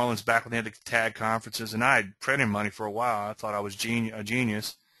in New Orleans back when they had the tag conferences, and I had printed money for a while. I thought I was a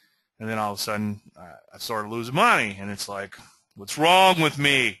genius. And then all of a sudden, I started losing money. And it's like, what's wrong with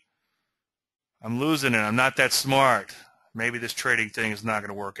me? I'm losing it. I'm not that smart. Maybe this trading thing is not going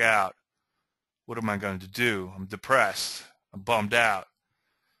to work out. What am I going to do? I'm depressed. I'm bummed out.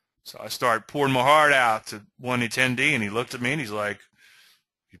 So I started pouring my heart out to one attendee, and he looked at me, and he's like,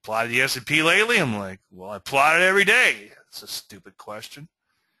 you plotted the S&P lately? I'm like, well, I plot it every day. It's a stupid question.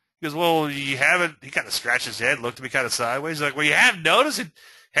 He goes, well, you haven't. He kind of scratched his head, looked at me kind of sideways. He's like, well, you haven't noticed it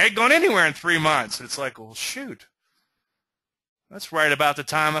hadn't gone anywhere in 3 months. And it's like, well, shoot. That's right about the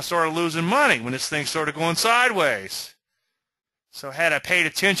time I started losing money, when this thing started going sideways. So had I paid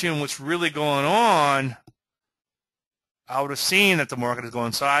attention to what's really going on, I would have seen that the market is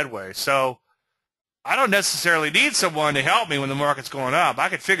going sideways. So I don't necessarily need someone to help me when the market's going up. I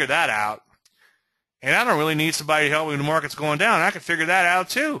could figure that out. And I don't really need somebody to help me when the market's going down. I could figure that out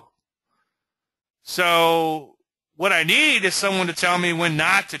too. So what I need is someone to tell me when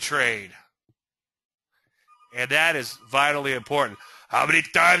not to trade. And that is vitally important. How many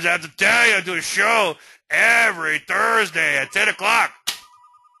times I have to tell you I do a show every Thursday at 10 o'clock?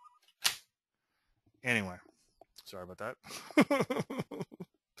 Anyway, sorry about that.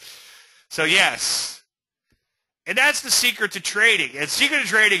 So yes, and that's the secret to trading. And secret to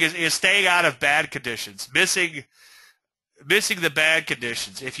trading is staying out of bad conditions, missing the bad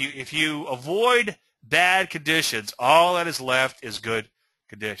conditions. If you avoid bad conditions, all that is left is good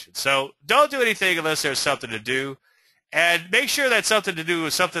conditions. So don't do anything unless there's something to do, and make sure that something to do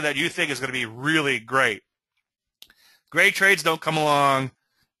is something that you think is going to be really great. Great trades don't come along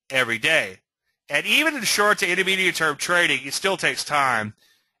every day. And even in short to intermediate term trading, it still takes time.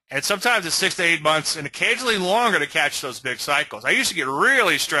 And sometimes it's 6 to 8 months and occasionally longer to catch those big cycles. I used to get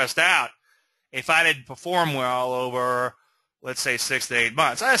really stressed out if I didn't perform well over, let's say, 6 to 8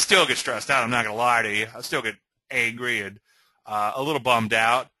 months. I still get stressed out. I'm not going to lie to you. I still get angry and a little bummed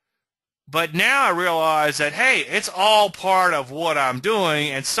out. But now I realize that, hey, it's all part of what I'm doing,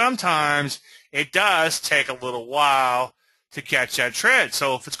 and sometimes it does take a little while to catch that trend.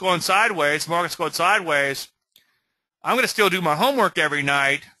 So if it's going sideways, market's going sideways, I'm going to still do my homework every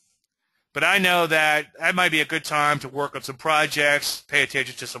night, but I know that that might be a good time to work on some projects, pay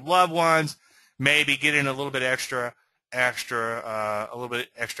attention to some loved ones, maybe get in a little bit extra exercise.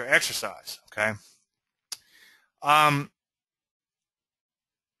 Okay.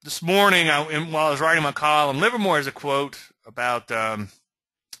 This morning, while I was writing my column, Livermore has a quote about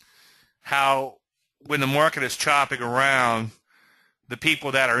how when the market is chopping around, the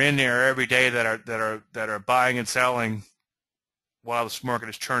people that are in there every day that are buying and selling while this market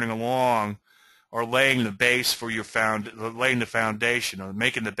is churning along are laying the base for your laying the foundation or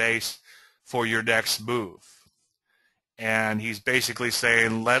making the base for your next move. And he's basically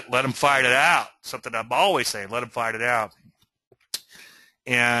saying, let them fight it out. Something I'm always saying, let them fight it out.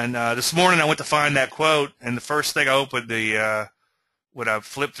 And this morning I went to find that quote, and the first thing I opened when I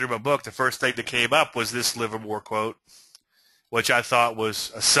flipped through my book, the first thing that came up was this Livermore quote, which I thought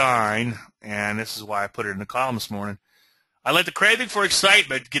was a sign, and this is why I put it in the column this morning. I let the craving for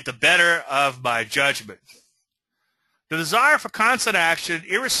excitement get the better of my judgment. The desire for constant action,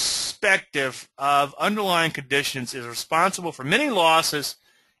 irrespective of underlying conditions, is responsible for many losses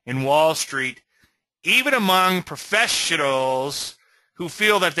in Wall Street, even among professionals who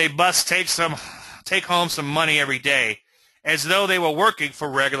feel that they must take home some money every day, as though they were working for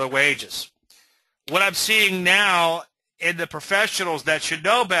regular wages. What I'm seeing now in the professionals that should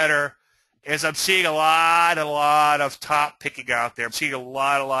know better is I'm seeing a lot of top picking out there. I'm seeing a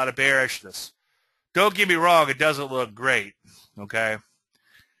lot of bearishness. Don't get me wrong, it doesn't look great, okay?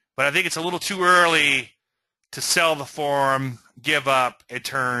 But I think it's a little too early to sell the farm, give up, and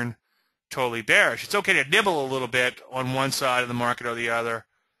turn totally bearish. It's okay to nibble a little bit on one side of the market or the other,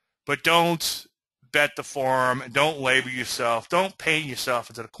 but don't bet the farm, don't label yourself, don't paint yourself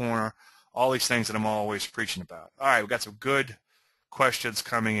into the corner, all these things that I'm always preaching about. All right, we've got some good questions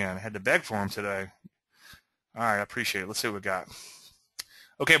coming in. I had to beg for them today. All right, I appreciate it. Let's see what we got.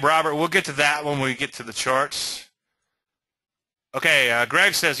 Okay, Robert, we'll get to that when we get to the charts. Okay,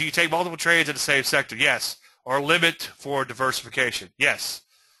 Greg says, you take multiple trades in the same sector. Yes. Or limit for diversification. Yes.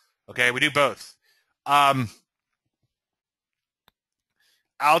 Okay, we do both. I'll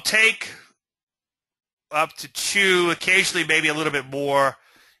take up to 2, occasionally maybe a little bit more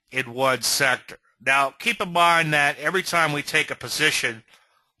in one sector. Now, keep in mind that every time we take a position,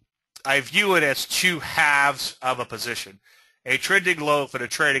 I view it as 2 halves of a position, a trending loaf and a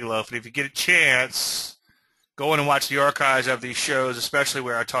trading loaf. And if you get a chance, go in and watch the archives of these shows, especially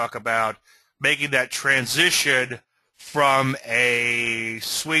where I talk about making that transition from a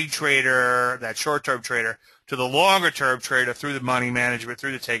swing trader, that short-term trader, to the longer-term trader through the money management,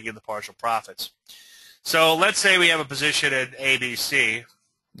 through the taking of the partial profits. So let's say we have a position in ABC,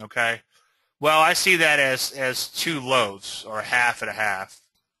 okay? Well, I see that as 2 loaves, or a half and a half,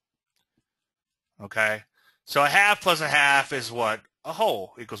 okay? So a half plus a half is what? A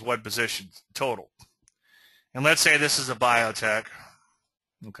whole equals 1 position total. And let's say this is a biotech,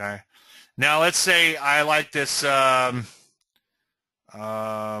 okay? Now let's say I like this CDE,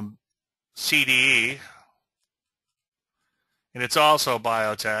 and it's also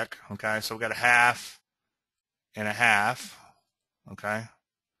biotech, okay? So we've got a half and a half, okay?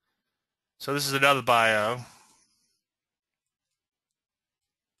 So this is another bio.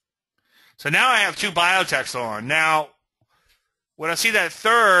 So now I have 2 biotechs on. Now, when I see that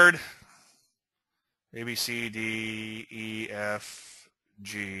third, A, B, C, D, E, F,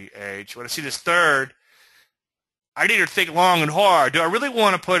 G, H, when I see this third, I need to think long and hard. Do I really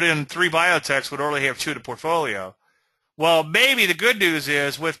want to put in 3 biotechs when I only have 2 in the portfolio? Well, maybe the good news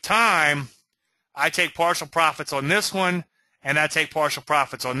is with time, I take partial profits on this one, and I take partial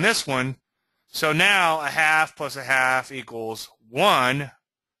profits on this one. So now a half plus a half equals 1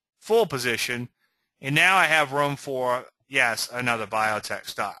 full position, and now I have room for, yes, another biotech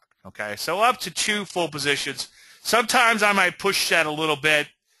stock. Okay, so up to 2 full positions. Sometimes I might push that a little bit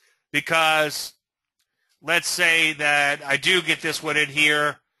because let's say that I do get this one in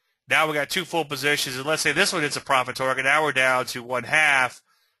here. Now we got 2 full positions, and let's say this one hits a profit target. Now we're down to 1/2.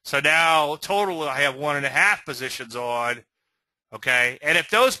 So now total I have 1.5 positions on. Okay, and if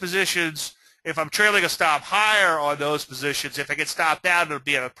those positions, if I'm trailing a stop higher on those positions, if I get stopped out, it'll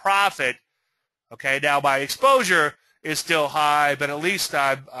be at a profit. Okay, now my exposure is still high, but at least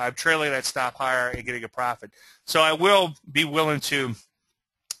I'm trailing that stop higher and getting a profit. So I will be willing to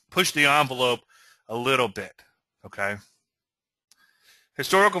push the envelope a little bit. Okay.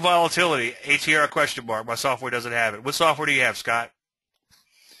 Historical volatility, ATR question mark. My software doesn't have it. What software do you have, Scott?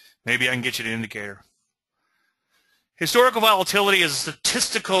 Maybe I can get you an indicator. Historical volatility is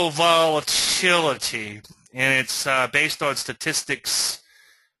statistical volatility, and it's based on statistics,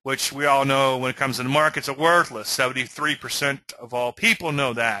 which we all know when it comes to the markets are worthless. 73% of all people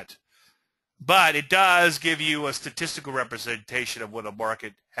know that. But it does give you a statistical representation of what a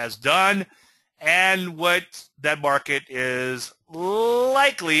market has done and what that market is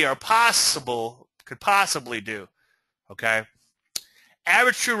likely or could possibly do. Okay?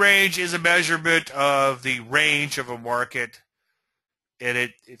 Average true range is a measurement of the range of a market, and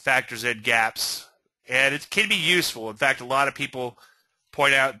it factors in gaps. And it can be useful. In fact, a lot of people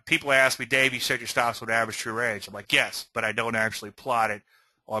ask me, Dave, you set your stops with average true range. I'm like, yes, but I don't actually plot it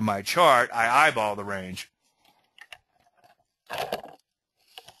on my chart. I eyeball the range.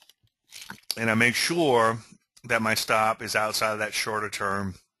 And I make sure that my stop is outside of that shorter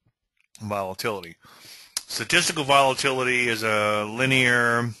term volatility. Statistical volatility is a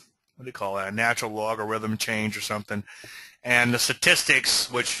linear, what do you call that, a natural logarithm change or something. And the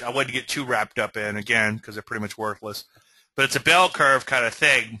statistics, which I wouldn't get too wrapped up in, again, because they're pretty much worthless, but it's a bell curve kind of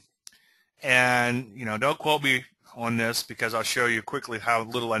thing. And, don't quote me on this because I'll show you quickly how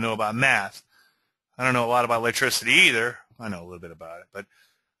little I know about math. I don't know a lot about electricity either. I know a little bit about it, but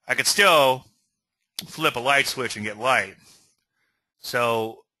I could still flip a light switch and get light.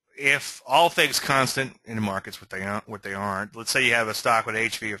 So if all things constant in the markets, what they aren't, let's say you have a stock with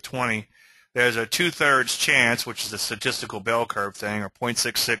HV of 20, there's a 2/3 chance, which is a statistical bell curve thing, or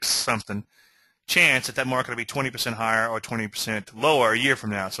 0.66 something chance that market will be 20% higher or 20% lower a year from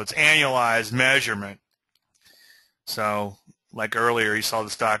now. So it's annualized measurement. So like earlier, you saw the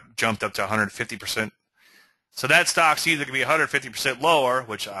stock jumped up to 150%. So that stock's either going to be 150% lower,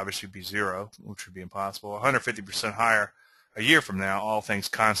 which obviously would be 0, which would be impossible, 150% higher a year from now, all things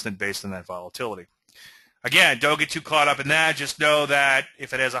constant based on that volatility. Again, don't get too caught up in that. Just know that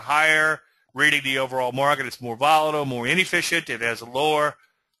if it has a higher reading the overall market, it's more volatile, more inefficient. If it has a lower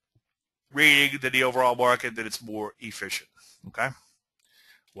reading than the overall market, then it's more efficient. Okay?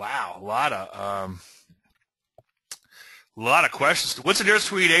 Wow, a lot of questions. What's the difference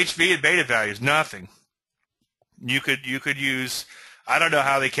between HV and beta values? Nothing. You could use, I don't know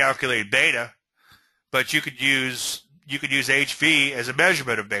how they calculate beta, but you could use HV as a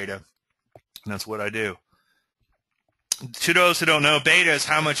measurement of beta, and that's what I do. To those who don't know, beta is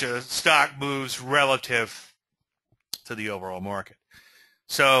how much a stock moves relative to the overall market.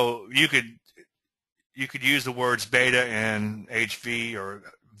 So you could use the words beta and HV or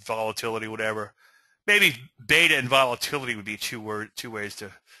volatility, whatever. Maybe beta and volatility would be two ways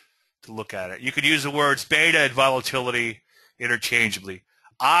to look at it. You could use the words beta and volatility interchangeably.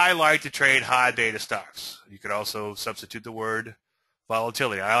 I like to trade high beta stocks. You could also substitute the word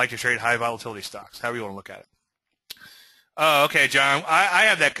volatility. I like to trade high volatility stocks, however you want to look at it. Oh, okay, John. I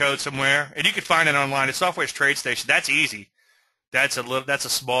have that code somewhere, and you can find it online. It's Software's TradeStation. That's easy. That's a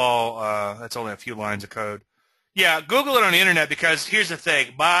small. That's only a few lines of code. Yeah, Google it on the internet because here's the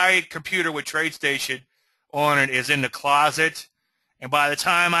thing: my computer with TradeStation on it is in the closet, and by the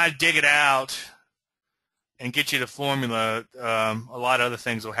time I dig it out and get you the formula, a lot of other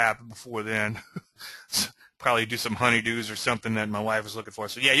things will happen before then. Probably do some honeydews or something that my wife was looking for.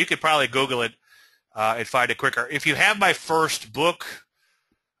 So yeah, you could probably Google it and find it quicker. If you have my first book,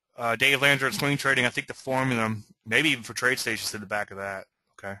 Dave Landry on Swing Trading, I think the formula, maybe even for TradeStation, is in the back of that.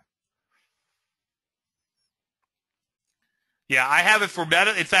 Okay. Yeah, I have it for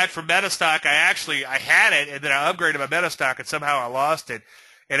Meta. In fact, for MetaStock, I had it, and then I upgraded my MetaStock, and somehow I lost it.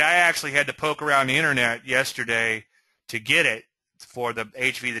 And I actually had to poke around the internet yesterday to get it for the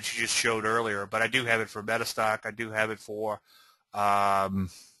HV that you just showed earlier. But I do have it for MetaStock. I do have it for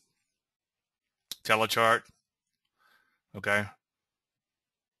Telechart. Okay.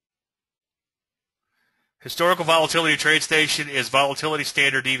 Historical volatility TradeStation is volatility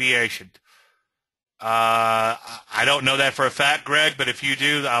standard deviation. I don't know that for a fact, Greg, but if you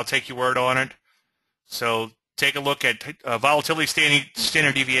do, I'll take your word on it. So Take a look at volatility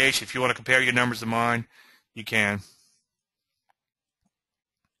standard deviation. If you want to compare your numbers to mine, you can.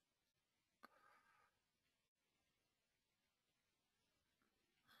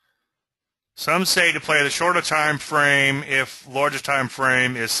 Some say to play the shorter time frame if larger time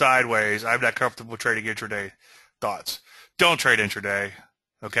frame is sideways. I'm not comfortable trading intraday. Thoughts? Don't trade intraday.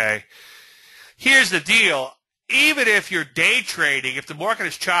 Okay. Here's the deal. Even if you're day trading, if the market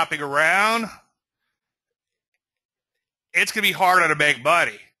is chopping around, it's going to be harder to make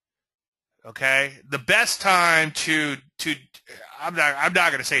money. Okay. The best time to I'm not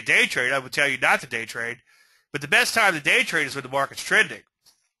going to say day trade. I would tell you not to day trade, but the best time to day trade is when the market's trending.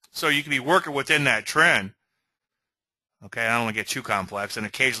 So you can be working within that trend. Okay, I don't want to get too complex, and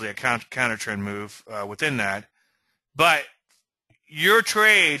occasionally a counter trend move within that. But your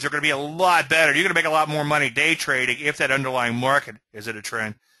trades are going to be a lot better. You're going to make a lot more money day trading if that underlying market is at a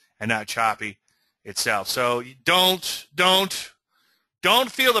trend and not choppy itself. So don't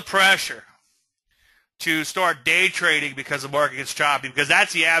feel the pressure to start day trading because the market gets choppy, because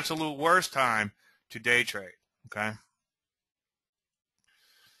that's the absolute worst time to day trade. Okay.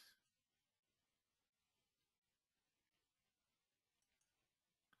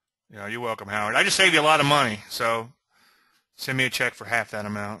 Yeah, you're welcome, Howard. I just saved you a lot of money, so send me a check for half that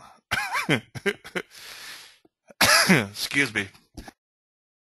amount. Excuse me.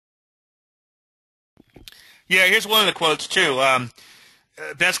 Yeah, here's one of the quotes, too.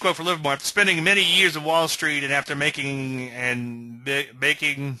 Best quote for Livermore. After spending many years in Wall Street and after making and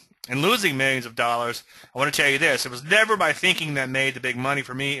losing millions of dollars, I want to tell you this. It was never my thinking that made the big money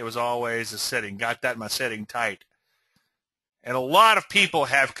for me. It was always the sitting. Got that my sitting tight. And a lot of people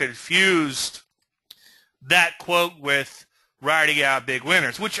have confused that quote with riding out big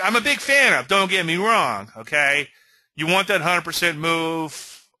winners, which I'm a big fan of. Don't get me wrong, okay? You want that 100%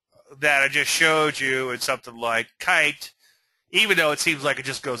 move that I just showed you. It's something like kite, even though it seems like it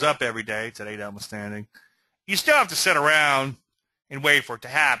just goes up every day, today notwithstanding. You still have to sit around and wait for it to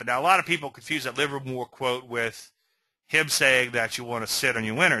happen. Now, a lot of people confuse that Livermore quote with him saying that you want to sit on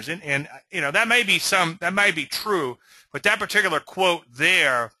your winners. And you know, that may be true, but that particular quote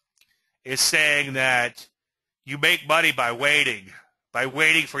there is saying that you make money by waiting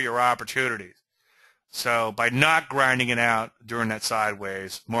for your opportunities. So by not grinding it out during that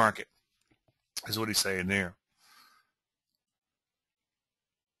sideways market is what he's saying there.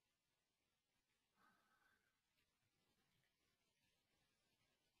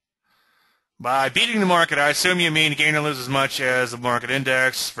 By beating the market, I assume you mean gain or lose as much as the market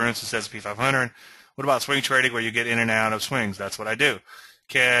index, for instance, S&P 500. What about swing trading where you get in and out of swings? That's what I do.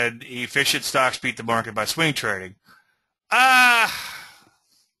 Can efficient stocks beat the market by swing trading?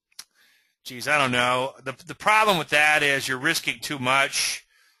 Geez, I don't know. The problem with that is you're risking too much.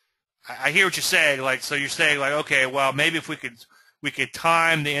 I hear what you're saying. Like, so you're saying like, okay, well, maybe if we could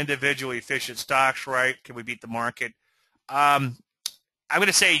time the individual efficient stocks right, can we beat the market? I'm going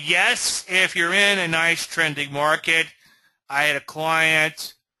to say yes if you're in a nice trending market. I had a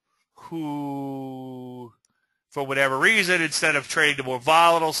client who, for whatever reason, instead of trading the more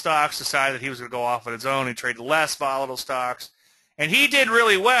volatile stocks, decided that he was going to go off on his own and trade the less volatile stocks. And he did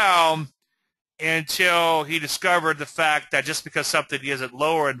really well until he discovered the fact that just because something isn't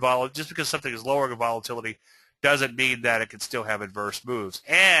lower in just because something is lower in volatility doesn't mean that it can still have adverse moves.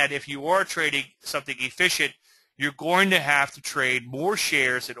 And if you are trading something efficient, you're going to have to trade more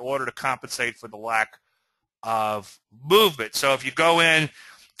shares in order to compensate for the lack of movement. So if you go in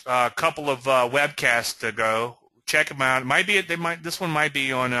a couple of webcasts ago, check them out. It might be this one might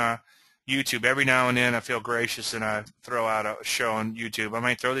be on YouTube. Every now and then I feel gracious and I throw out a show on YouTube. I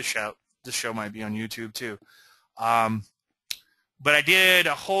might throw this out. This show might be on YouTube too. But I did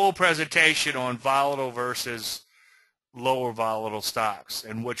a whole presentation on volatile versus lower volatile stocks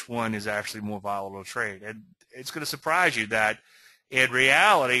and which one is actually more volatile to trade. And it's going to surprise you that in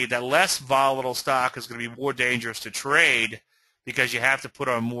reality, that less volatile stock is going to be more dangerous to trade because you have to put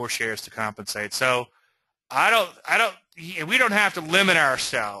on more shares to compensate. So we don't have to limit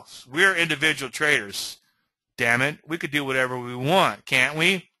ourselves. We're individual traders. Damn it. We could do whatever we want, can't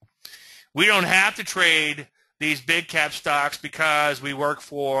we? We don't have to trade these big cap stocks because we work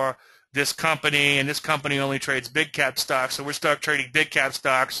for this company and this company only trades big cap stocks. So we're stuck trading big cap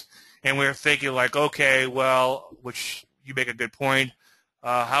stocks. And we're thinking like, okay, well, which you make a good point,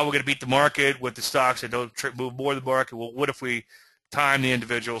 how are we going to beat the market with the stocks that don't move more than the market? Well, what if we time the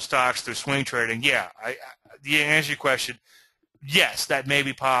individual stocks through swing trading? Yeah, the answer to your question, yes, that may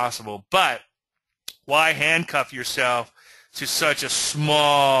be possible. But why handcuff yourself to such a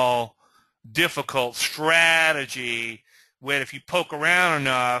small, difficult strategy when if you poke around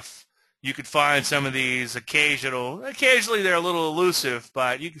enough, you could find some of these occasionally they're a little elusive,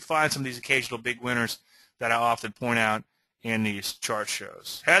 but you can find some of these occasional big winners that I often point out in these chart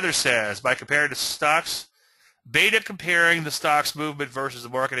shows. Heather says, by comparative stocks, beta comparing the stock's movement versus the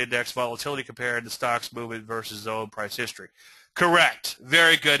market index, volatility comparing the stock's movement versus the old price history. Correct.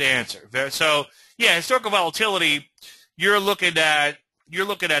 Very good answer. So, yeah, historical volatility, you're looking at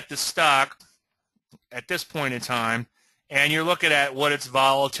the stock at this point in time, and you're looking at what its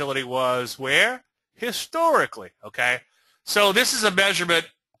volatility was where? Historically, okay? So this is a measurement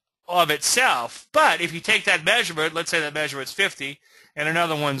of itself, but if you take that measurement, let's say that measurement's 50 and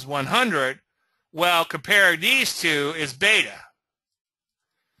another one's 100, well, comparing these two is beta,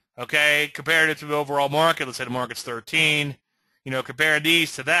 okay? Compared it to the overall market, let's say the market's 13, comparing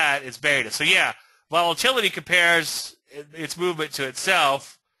these to that is beta. So, yeah, volatility compares its movement to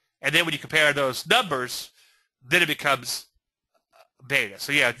itself, and then when you compare those numbers, then it becomes beta.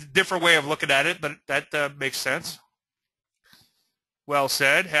 So, yeah, different way of looking at it, but that makes sense. Well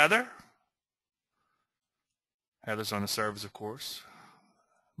said, Heather. Heather's on the service, of course.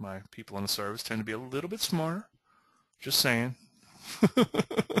 My people on the service tend to be a little bit smarter. Just saying.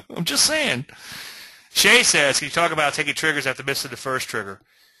 I'm just saying. Shay says, can you talk about taking triggers after missing the first trigger?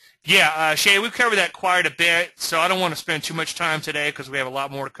 Yeah, Shay, we've covered that quite a bit, so I don't want to spend too much time today because we have a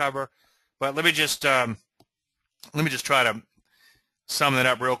lot more to cover. But let me just try to sum that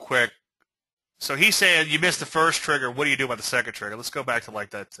up real quick. So he said you missed the first trigger. What do you do about the second trigger? Let's go back to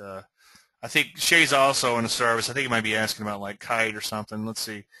like that. I think Shay's also in the service. I think he might be asking about like kite or something. Let's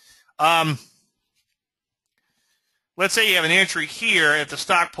see. Let's say you have an entry here. If the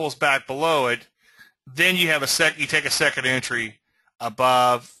stock pulls back below it, then you have you take a second entry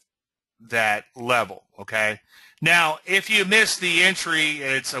above that level. Okay. Now, if you miss the entry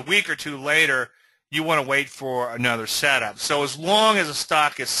and it's a week or two later, you want to wait for another setup. So as long as a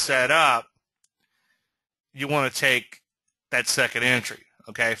stock is set up, you want to take that second entry.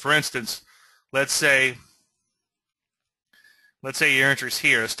 Okay. For instance, let's say your entry's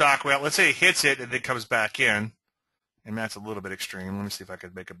here. The stock, well, let's say it hits it and then comes back in. And that's a little bit extreme. Let me see if I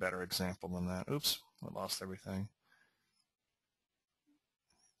could make a better example than that. Oops, I lost everything.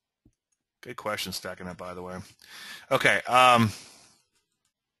 Good question stacking up, by the way. Okay.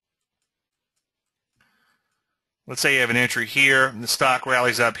 Let's say you have an entry here, and the stock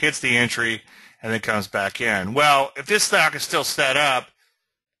rallies up, hits the entry, and then comes back in. Well, if this stock is still set up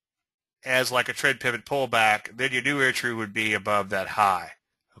as like a trend pivot pullback, then your new entry would be above that high.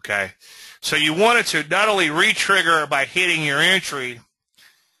 Okay, so you wanted to not only re-trigger by hitting your entry,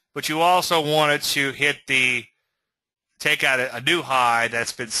 but you also wanted to take out a new high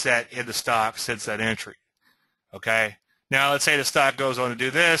that's been set in the stock since that entry. Okay, now let's say the stock goes on to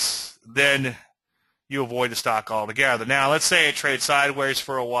do this, then you avoid the stock altogether. Now let's say it trades sideways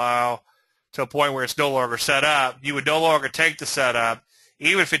for a while to a point where it's no longer set up. You would no longer take the setup,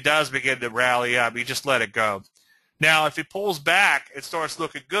 even if it does begin to rally up. You just let it go. Now, if it pulls back, it starts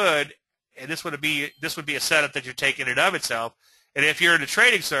looking good, and this would be a setup that you're taking in of itself. And if you're in a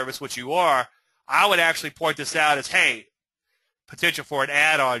trading service, which you are, I would actually point this out as, hey, potential for an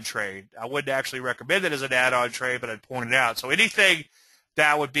add-on trade. I wouldn't actually recommend it as an add-on trade, but I'd point it out. So anything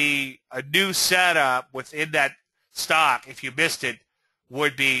that would be a new setup within that stock, if you missed it,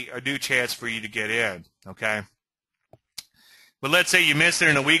 would be a new chance for you to get in, okay? But let's say you miss it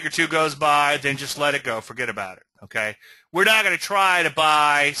and a week or two goes by, then just let it go. Forget about it, okay? We're not going to try to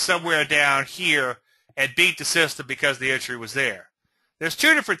buy somewhere down here and beat the system because the entry was there. There's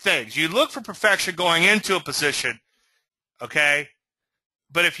two different things. You look for perfection going into a position, okay?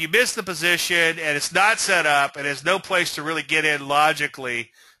 But if you miss the position and it's not set up and there's no place to really get in logically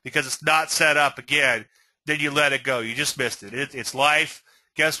because it's not set up again, then you let it go. You just missed it. It's life.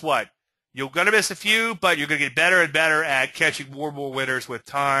 Guess what? You're going to miss a few, but you're going to get better and better at catching more and more winners with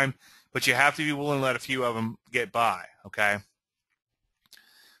time. But you have to be willing to let a few of them get by, okay?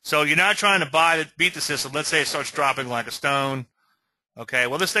 So you're not trying to beat the system. Let's say it starts dropping like a stone. Okay,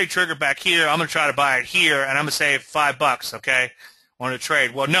 well, this thing triggered back here. I'm going to try to buy it here, and I'm going to save $5, okay, on a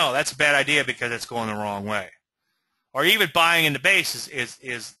trade. Well, no, that's a bad idea because it's going the wrong way. Or even buying in the base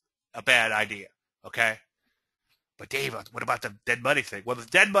is a bad idea, okay? But, Dave, what about the dead money thing? Well, the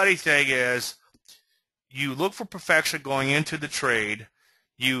dead money thing is you look for perfection going into the trade.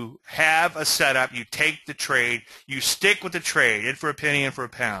 You have a setup. You take the trade. You stick with the trade, in for a penny, in for a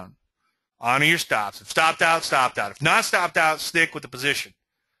pound. Honor your stops. If stopped out, stopped out. If not stopped out, stick with the position.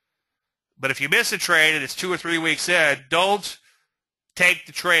 But if you miss a trade and it's 2 or 3 weeks in, don't take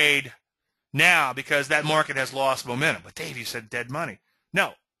the trade now because that market has lost momentum. But, Dave, you said dead money.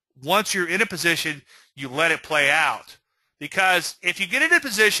 No. Once you're in a position, you let it play out Because if you get in a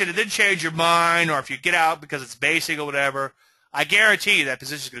position and then change your mind, or if you get out because it's basic or whatever, I guarantee you that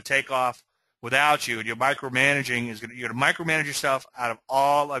position is going to take off without you, and you're going to micromanage yourself out of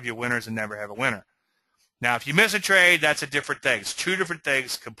all of your winners and never have a winner. Now, if you miss a trade, that's a different thing. It's two different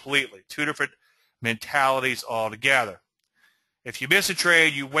things completely, two different mentalities altogether. If you miss a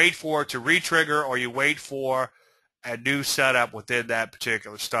trade, you wait for it to re-trigger, or you wait for a new setup within that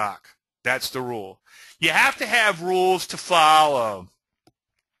particular stock. That's the rule. You have to have rules to follow.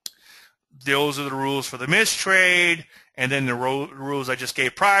 Those are the rules for the missed trade, and then the rules I just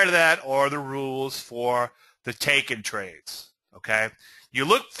gave prior to that are the rules for the taken trades. Okay? You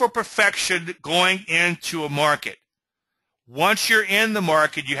look for perfection going into a market. Once you're in the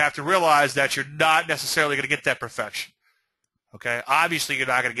market, you have to realize that you're not necessarily going to get that perfection. Okay? Obviously, you're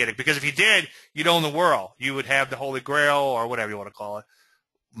not going to get it, because if you did, you'd own the world. You would have the Holy Grail, or whatever you want to call it.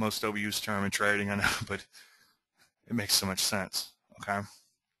 Most overused term in trading, I know, but it makes so much sense. Okay?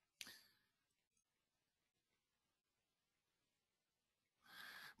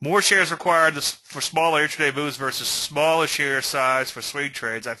 More shares required for smaller intraday moves versus smaller share size for swing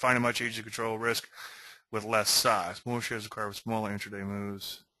trades. I find it much easier to control risk with less size. More shares required for smaller intraday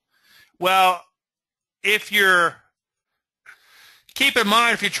moves. Well, keep in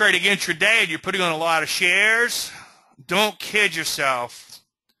mind, if you're trading intraday and you're putting on a lot of shares, don't kid yourself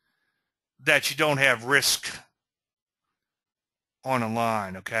that you don't have risk on a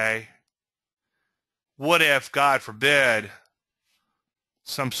line, okay? What if, God forbid,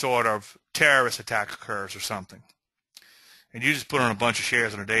 some sort of terrorist attack occurs or something, and you just put on a bunch of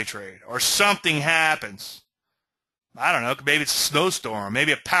shares in a day trade, or something happens? I don't know, maybe it's a snowstorm,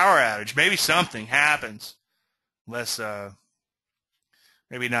 maybe a power outage, maybe something happens. Less,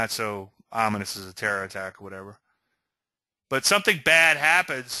 maybe not so ominous as a terror attack or whatever. But something bad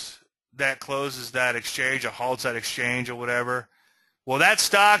happens that closes that exchange or halts that exchange or whatever. Well, that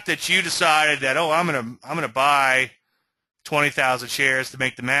stock that you decided that, I'm gonna buy 20,000 shares to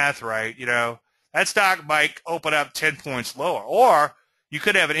make the math right, that stock might open up 10 points lower. Or you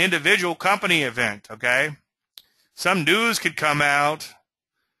could have an individual company event, okay? Some news could come out,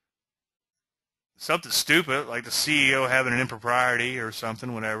 something stupid, like the CEO having an impropriety or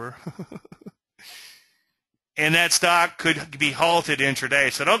something, whatever. And that stock could be halted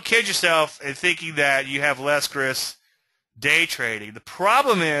intraday. So don't kid yourself in thinking that you have less risk day trading. The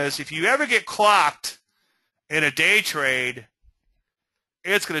problem is, if you ever get clocked in a day trade,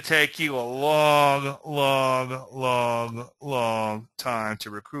 it's going to take you a long, long, long, long time to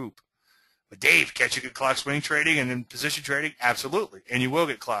recoup. But Dave, can't you get clocked swing trading and then position trading? Absolutely. And you will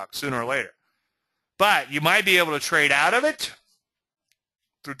get clocked sooner or later. But you might be able to trade out of it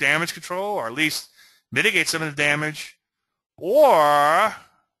through damage control, or at least mitigate some of the damage. Or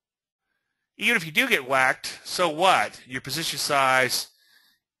even if you do get whacked, so what? Your position size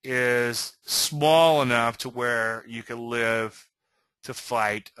is small enough to where you can live to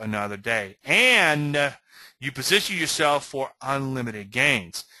fight another day. And you position yourself for unlimited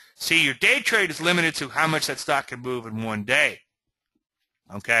gains. See, your day trade is limited to how much that stock can move in one day.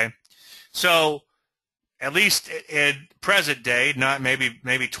 Okay? So at least in present day, not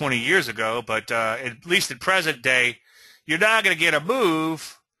maybe 20 years ago, but at least in present day, you're not going to get a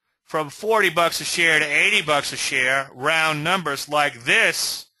move from $40 a share to $80 a share, round numbers like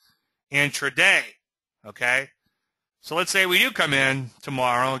this, intraday. Okay? So let's say we do come in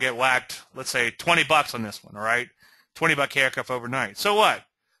tomorrow and get whacked, let's say $20 on this one, all right? $20 haircut overnight. So what?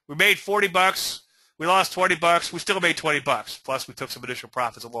 We made $40, we lost $20, we still made $20. Plus we took some additional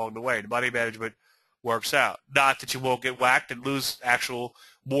profits along the way. The money management works out. Not that you won't get whacked and lose actual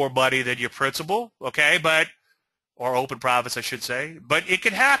more money than your principal, okay? Or open profits, I should say. But it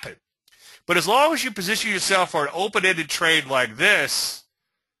can happen. But as long as you position yourself for an open-ended trade like this,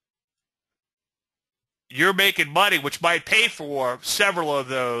 you're making money, which might pay for several of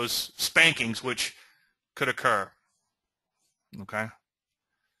those spankings which could occur. Okay?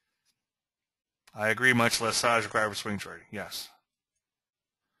 I agree, much less size required for swing trading. Yes.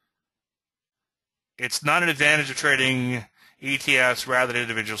 It's not an advantage of trading ETFs rather than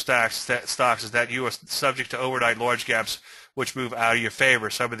individual stocks is that you are subject to overnight large gaps which move out of your favor.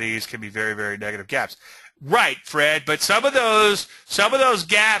 Some of these can be very, very negative gaps. Right, Fred, but some of those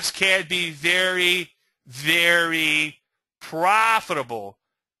gaps can be very, very profitable.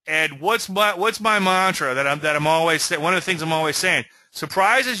 And what's my mantra that I'm always saying? One of the things I'm always saying: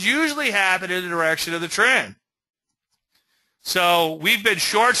 surprises usually happen in the direction of the trend. So we've been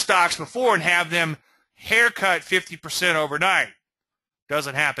short stocks before and have them haircut 50% overnight.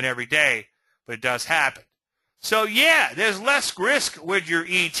 Doesn't happen every day, but it does happen. So yeah, there's less risk with your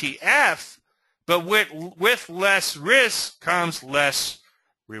ETF, But with less risk comes less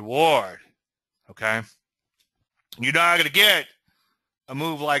reward. Okay? You're not going to get a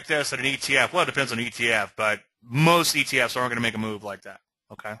move like this at an ETF. Well, it depends on the ETF, but most ETFs aren't going to make a move like that.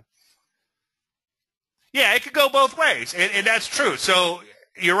 Okay? Yeah, it could go both ways, and that's true. So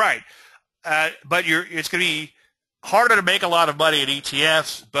you're right. But it's going to be harder to make a lot of money in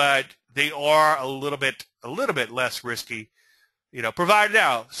ETFs, but they are a little bit less risky. Provided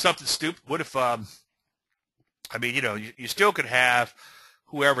now something stupid. What if you still could have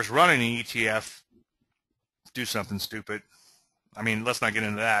whoever's running the ETF do something stupid. I mean, let's not get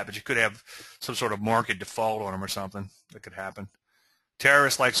into that, but you could have some sort of market default on them or something that could happen.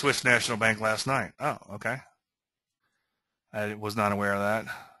 Terrorists like Swiss National Bank last night. Oh, okay. I was not aware of that.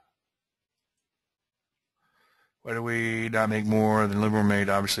 Why do we not make more than Livermore made?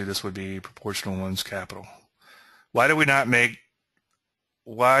 Obviously, this would be proportional to one's capital. Why do we not make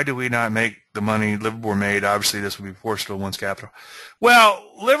the money Livermore made? Obviously, this would be proportional to one's capital. Well,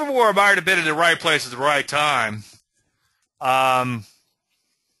 Livermore might have been in the right place at the right time. But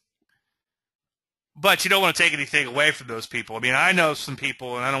you don't want to take anything away from those people. I mean, I know some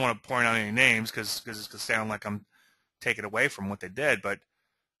people, and I don't want to point out any names because it's going to sound like I'm taking away from what they did, but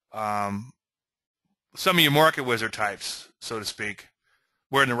some of your market wizard types, so to speak,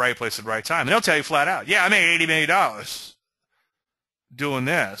 were in the right place at the right time. And they'll tell you flat out, yeah, I made $80 million doing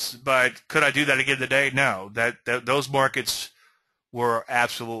this, but could I do that again today? No. Those markets were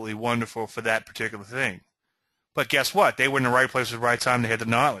absolutely wonderful for that particular thing. But guess what? They were in the right place at the right time. They had the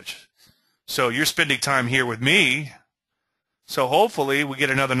knowledge. So you're spending time here with me. So hopefully we get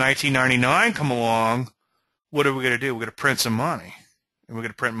another 1999 come along. What are we going to do? We're going to print some money. And we're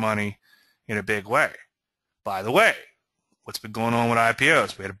going to print money in a big way. By the way, what's been going on with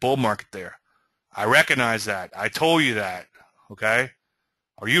IPOs? We had a bull market there. I recognize that. I told you that. Okay?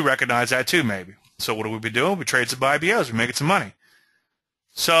 Or you recognize that too, maybe. So what have we been doing? We trade some IPOs. We're making some money.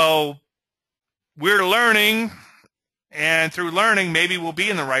 So we're learning, and through learning, maybe we'll be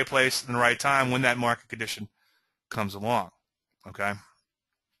in the right place in the right time when that market condition comes along. Okay?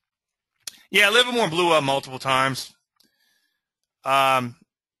 Yeah, Livermore blew up multiple times. But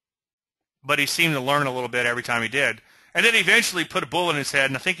he seemed to learn a little bit every time he did. And then he eventually put a bullet in his head,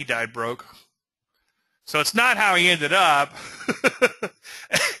 and I think he died broke. So it's not how he ended up.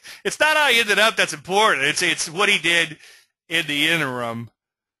 It's not how he ended up that's important. It's what he did in the interim.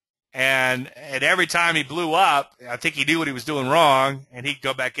 And every time he blew up, I think he knew what he was doing wrong, and he'd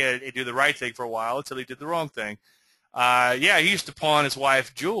go back in and do the right thing for a while until he did the wrong thing. Yeah, he used to pawn his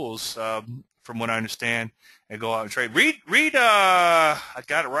wife Jules, from what I understand, and go out and trade. Read. I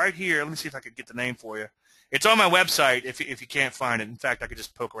got it right here. Let me see if I can get the name for you. It's on my website. If you can't find it, in fact, I could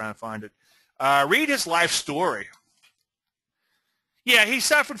just poke around and find it. Read his life story. Yeah, he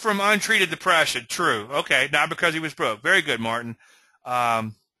suffered from untreated depression. True. Okay, not because he was broke. Very good, Martin.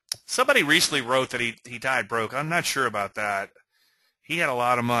 Somebody recently wrote that he died broke. I'm not sure about that. He had a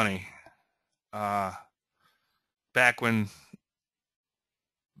lot of money back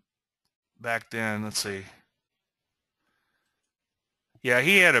then. Let's see. Yeah,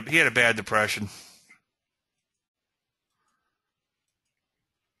 he had a bad depression.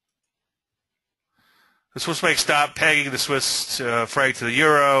 The Swiss bank stopped pegging the Swiss franc to the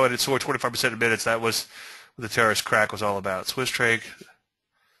euro, and it soared 25% in minutes. That was what the terrorist crack was all about. Swiss trade.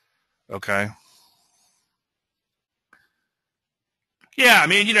 Okay. Yeah, I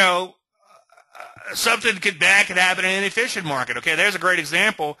mean, something bad could happen in an inefficient market. Okay, there's a great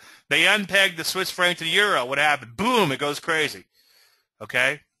example. They unpegged the Swiss franc to the euro. What happened? Boom, it goes crazy.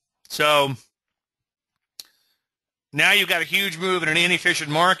 Okay? So now you've got a huge move in an inefficient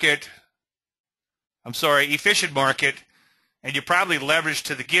market. Efficient market, and you're probably leveraged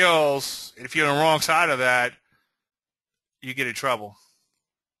to the gills. And if you're on the wrong side of that, you get in trouble.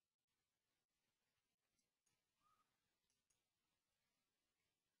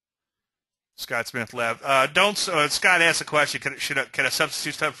 Scott Smith left. Scott asked a question. Can I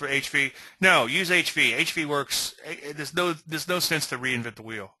substitute stuff for HV? No, use HV. HV works. There's no sense to reinvent the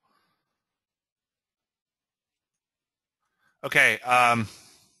wheel. Okay.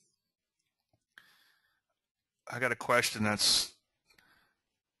 I got a question let's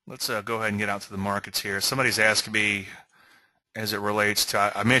go ahead and get out to the markets here. Somebody's asking me as it relates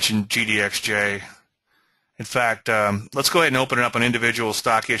to, I mentioned GDXJ. In fact, let's go ahead and open it up on individual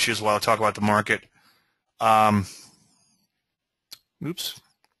stock issues while I talk about the market. Oops.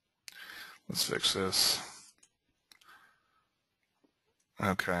 Let's fix this.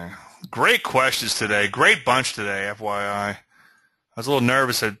 Okay. Great questions today. Great bunch today, FYI. I was a little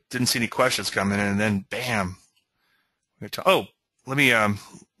nervous. I didn't see any questions coming in, and then bam. Oh, let me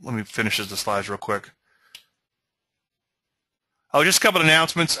let me finish the slides real quick. Oh, just a couple of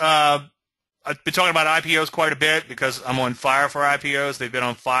announcements. I've been talking about IPOs quite a bit because I'm on fire for IPOs. They've been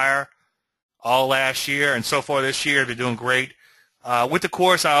on fire all last year, and so far this year they're doing great. With the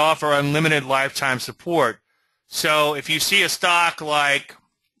course, I offer unlimited lifetime support. So if you see a stock like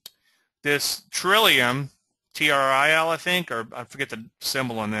this Trillium, TRIL, I think, or I forget the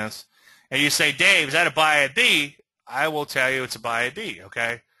symbol on this, and you say, Dave, is that a buy at B? I will tell you it's a buy at B,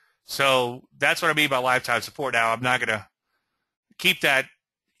 okay? So that's what I mean by lifetime support. Now, I'm not going to keep that.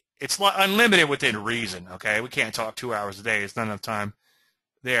 It's unlimited within reason, okay? We can't talk 2 hours a day. It's not enough time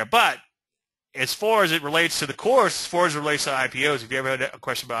there. But as far as it relates to the course, as far as it relates to IPOs, if you ever had a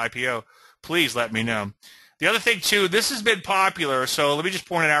question about IPO, please let me know. The other thing, too, this has been popular, so let me just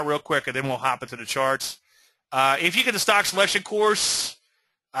point it out real quick, and then we'll hop into the charts. If you get the stock selection course,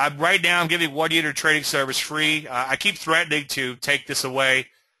 right now I'm giving 1 year trading service free. I keep threatening to take this away,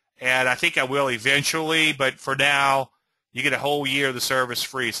 and I think I will eventually, but for now, you get a whole year of the service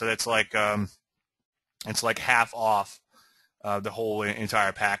free, so that's like it's like half off the whole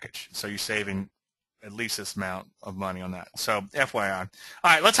entire package. So you're saving at least this amount of money on that. So FYI. All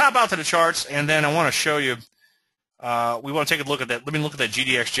right, let's hop out to the charts, and then I want to show you. We want to take a look at that. Let me look at that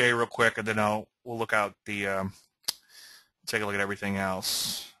GDXJ real quick, and then we'll look out the take a look at everything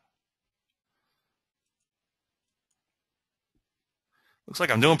else. Looks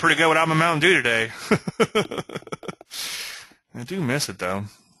like I'm doing pretty good without my Mountain Dew today. I do miss it, though.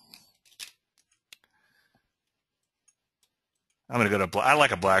 I'm going to go to black. I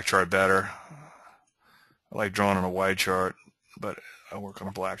like a black chart better. I like drawing on a white chart, but I work on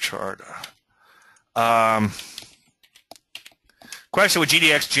a black chart. Question with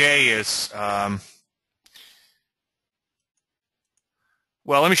GDXJ is,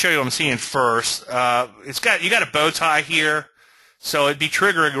 well, let me show you what I'm seeing first. You got a bow tie here. So it'd be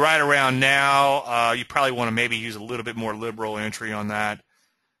triggering right around now. You probably want to maybe use a little bit more liberal entry on that.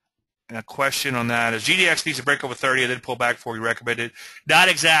 And a question on that is, GDX needs to break over 30 and then pull back before you recommend it? Not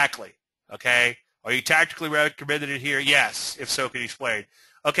exactly, okay? Are you tactically recommended it here? Yes. If so, can you explain?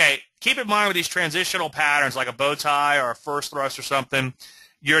 Okay, keep in mind with these transitional patterns like a bow tie or a first thrust or something,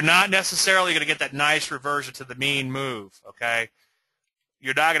 you're not necessarily going to get that nice reversion to the mean move, okay?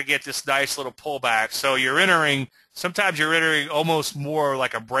 You're not going to get this nice little pullback. So sometimes you're entering almost more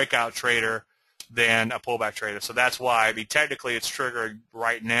like a breakout trader than a pullback trader. So that's why. I mean, technically it's triggered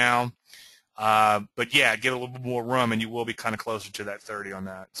right now. But yeah, give it a little bit more room and you will be kind of closer to that 30 on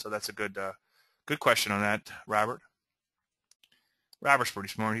that. So that's a good question on that, Robert. Robert's pretty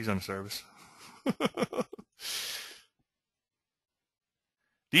smart. He's on the service.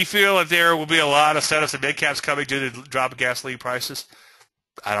 Do you feel that there will be a lot of setups and mid caps coming due to the drop of gasoline prices?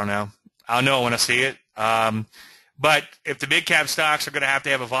 I don't know. I'll know when I see it. But if the mid cap stocks are going to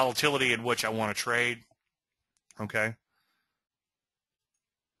have a volatility in which I want to trade, okay.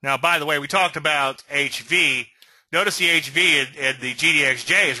 Now, by the way, we talked about HV. Notice the HV in the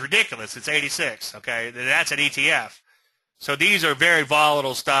GDXJ is ridiculous. It's 86, okay. That's an ETF. So these are very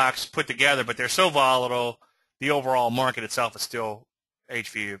volatile stocks put together, but they're so volatile, the overall market itself is still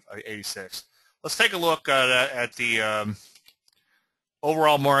HV of 86. Let's take a look at the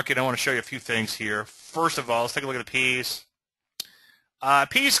overall market. I want to show you a few things here. First of all, let's take a look at the P's.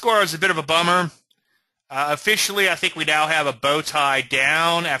 P score is a bit of a bummer. Officially, I think we now have a bow tie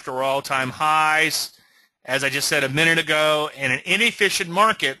down after all-time highs. As I just said a minute ago, in an inefficient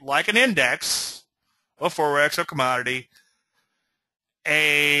market like an index, or Forex, or commodity,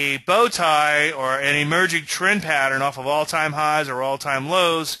 a bow tie or an emerging trend pattern off of all-time highs or all-time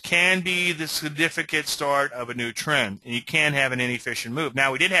lows can be the significant start of a new trend, and you can have an inefficient move.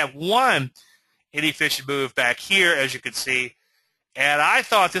 Now, we did have one inefficient move back here, as you can see, and I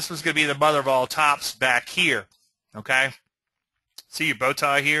thought this was going to be the mother of all tops back here, okay? See your bow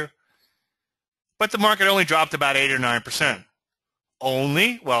tie here? But the market only dropped about 8 or 9%.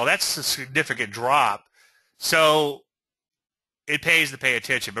 Only? Well, that's a significant drop. So it pays to pay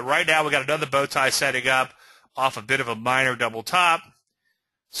attention. But right now we got another bow tie setting up off a bit of a minor double top.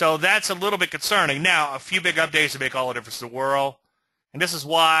 So that's a little bit concerning. Now, a few big updates to make all the difference in the world. And this is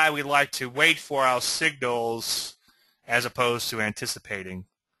why we like to wait for our signals as opposed to anticipating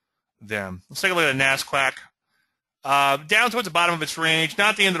them. Let's take a look at the NASDAQ. Down towards the bottom of its range.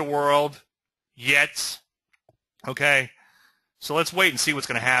 Not the end of the world yet. Okay. So let's wait and see what's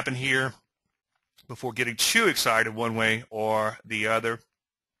going to happen here before getting too excited one way or the other.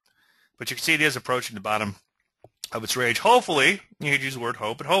 But you can see it is approaching the bottom of its range. Hopefully, you could use the word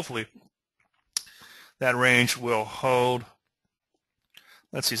hope, but hopefully that range will hold.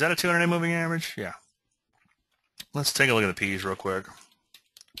 Let's see, is that a 200-day moving average? Yeah. Let's take a look at the P's real quick.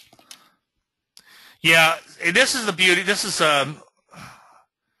 Yeah, this is the beauty. This is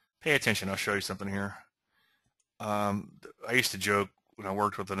pay attention. I'll show you something here. I used to joke when I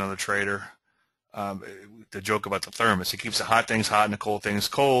worked with another trader. The joke about the thermos. It keeps the hot things hot and the cold things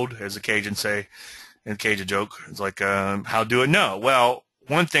cold, as the Cajuns say. In the Cajun joke, it's like, how do it know? Well,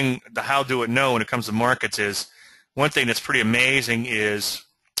 one thing, the how do it know when it comes to markets is, one thing that's pretty amazing is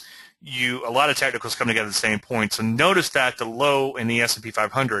a lot of technicals come together at the same point. So notice that the low in the S&P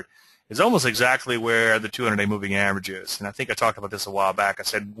 500 is almost exactly where the 200-day moving average is. And I think I talked about this a while back. I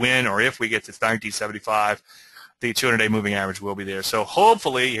said when or if we get to 1975, the 200-day moving average will be there. So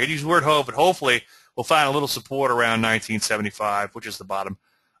hopefully, I use the word hope, but hopefully we'll find a little support around 1975, which is the bottom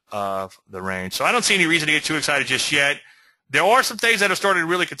of the range. So I don't see any reason to get too excited just yet. There are some things that have started to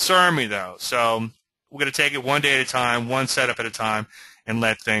really concern me, though. So we're going to take it one day at a time, one setup at a time, and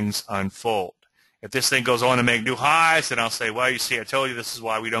let things unfold. If this thing goes on to make new highs, then I'll say, well, you see, I told you this is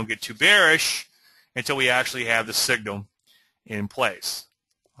why we don't get too bearish until we actually have the signal in place.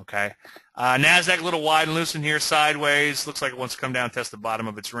 Okay? NASDAQ a little wide and loose in here sideways. Looks like it wants to come down and test the bottom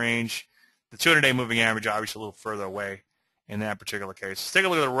of its range. The 200-day moving average obviously a little further away in that particular case. Let's take a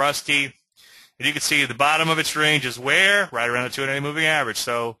look at the Rusty. And you can see the bottom of its range is where? Right around the 200-day moving average.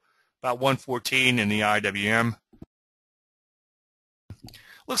 So about 114 in the IWM.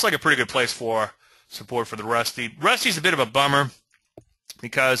 Looks like a pretty good place for support for the Rusty. Rusty's a bit of a bummer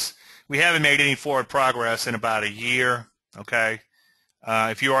because we haven't made any forward progress in about a year, okay?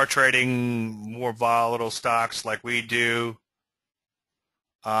 If you are trading more volatile stocks like we do,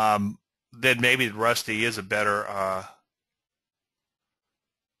 then maybe the Rusty is a better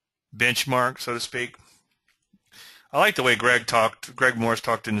benchmark, so to speak. I like the way Greg Morris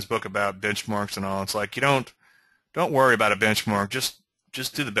talked in his book about benchmarks and all. It's like you don't worry about a benchmark.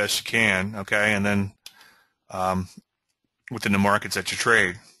 Just do the best you can, okay? And then within the markets that you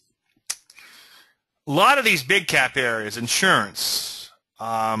trade. A lot of these big cap areas, insurance,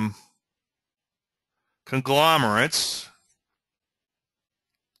 conglomerates,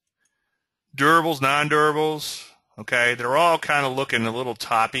 durables, non-durables, okay, they're all kind of looking a little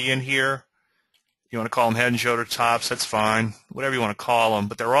toppy in here. You want to call them head and shoulder tops, that's fine, whatever you want to call them,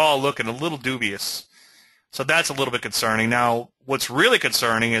 but they're all looking a little dubious. So that's a little bit concerning. Now, what's really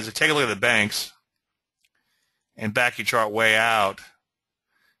concerning is to take a look at the banks and back your chart way out,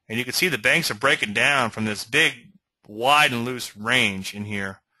 and you can see the banks are breaking down from this big, wide and loose range in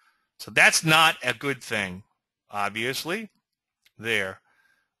here. So that's not a good thing, obviously, there.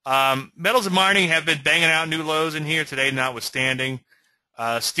 Metals and mining have been banging out new lows in here today, notwithstanding.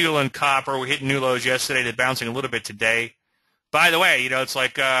 Steel and copper were hitting new lows yesterday. They're bouncing a little bit today. By the way, you know, it's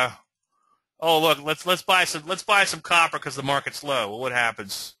like, oh look, let's buy some copper because the market's low. Well, what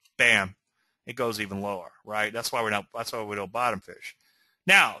happens? Bam, it goes even lower, right? That's why we don't bottom fish.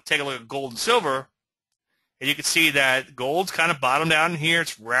 Now, take a look at gold and silver, and you can see that gold's kind of bottomed out in here.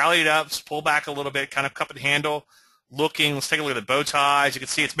 It's rallied up, it's pulled back a little bit, kind of cup and handle. Looking, let's take a look at the bow ties. You can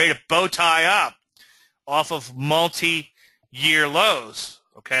see it's made a bow tie up off of multi-year lows.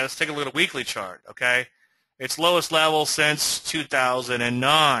 Okay, let's take a look at a weekly chart. Okay, its lowest level since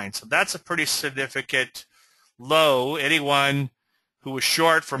 2009. So that's a pretty significant low. Anyone who was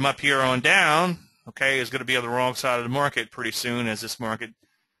short from up here on down, okay, is going to be on the wrong side of the market pretty soon as this market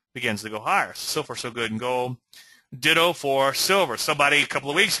begins to go higher. So far, so good in gold. Ditto for silver. Somebody a couple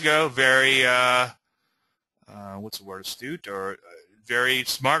of weeks ago, very what's the word, astute or very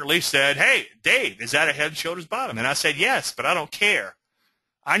smartly said, hey, Dave, is that a head and shoulders bottom? And I said, yes, but I don't care.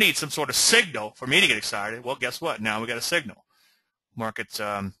 I need some sort of signal for me to get excited. Well, guess what? Now we got a signal. Market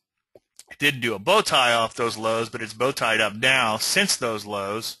didn't do a bow tie off those lows, but it's bow tied up now since those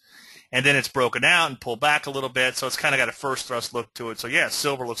lows. And then it's broken out and pulled back a little bit, so it's kind of got a first thrust look to it. So, yeah,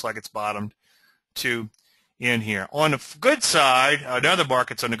 silver looks like it's bottomed too in here. On the good side, another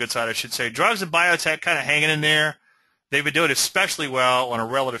market's on the good side, I should say, drugs and biotech kind of hanging in there. They've been doing especially well on a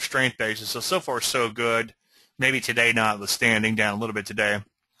relative strength basis, so far so good. Maybe today notwithstanding, down a little bit today.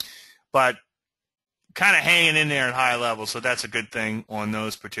 But kind of hanging in there at high levels, so that's a good thing on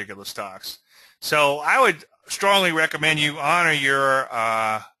those particular stocks. So I would strongly recommend you honor your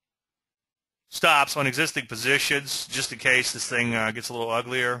stops on existing positions just in case this thing gets a little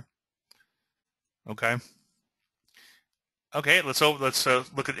uglier. Okay. Okay, let's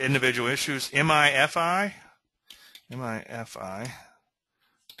look at individual issues. MIFI.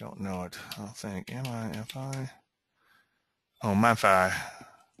 Don't know it. I don't think. MIFI. Oh, MIFI.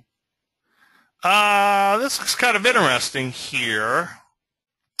 This looks kind of interesting here.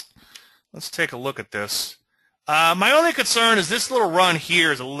 Let's take a look at this. My only concern is this little run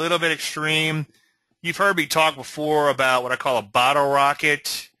here is a little bit extreme. You've heard me talk before about what I call a bottle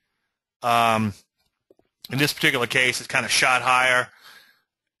rocket. In this particular case, it's kind of shot higher.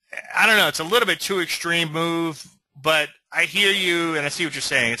 I don't know. It's a little bit too extreme move, but I hear you, and I see what you're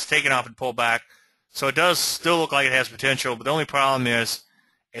saying. It's taken off and pulled back. So it does still look like it has potential, but the only problem is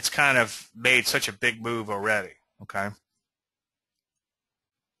it's kind of made such a big move already, okay?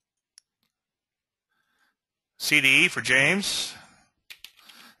 CDE for James.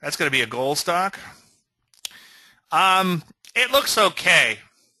 That's going to be a gold stock. It looks okay.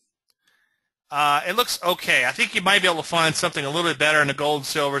 It looks okay. I think you might be able to find something a little bit better in the gold and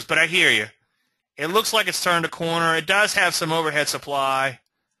silvers, but I hear you. It looks like it's turned a corner. It does have some overhead supply.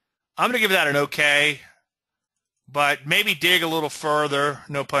 I'm going to give that an okay, but maybe dig a little further,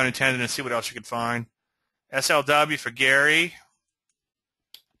 no pun intended, and see what else you can find. SLW for Gary.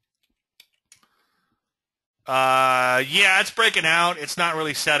 Yeah, it's breaking out. It's not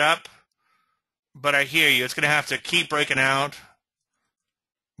really set up, but I hear you. It's going to have to keep breaking out,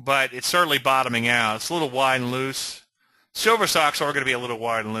 but it's certainly bottoming out. It's a little wide and loose. Silver stocks are going to be a little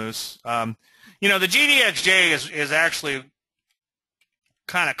wide and loose. You know, the GDXJ is actually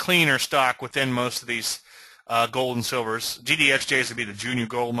kind of cleaner stock within most of these gold and silvers. GDXJs would be the junior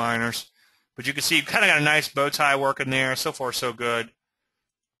gold miners. But you can see you've kind of got a nice bow tie working there. So far, so good.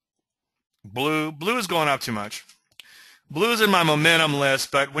 Blue is going up too much. Blue's in my momentum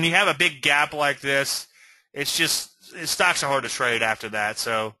list, but when you have a big gap like this, stocks are hard to trade after that.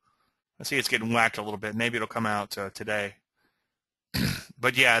 So I see it's getting whacked a little bit. Maybe it'll come out today.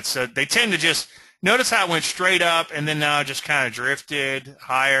 But yeah, they tend to just notice how it went straight up and then now just kind of drifted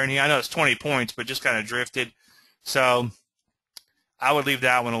higher. And I know it's 20 points, but just kind of drifted. So I would leave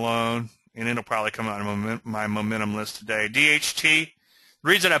that one alone, and it'll probably come out on my momentum list today. DHT, the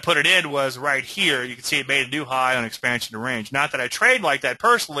reason I put it in was right here. You can see it made a new high on expansion to range. Not that I trade like that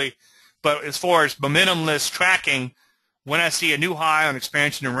personally, but as far as momentum list tracking, when I see a new high on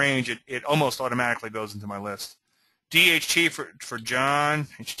expansion to range, it almost automatically goes into my list. DHT for John,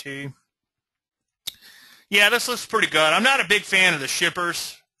 HT. Yeah, this looks pretty good. I'm not a big fan of the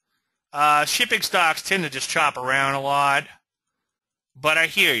shippers. Shipping stocks tend to just chop around a lot. But I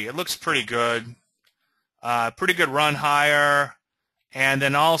hear you. It looks pretty good. Pretty good run higher. And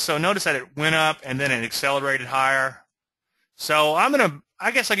then also, notice that it went up and then it accelerated higher. So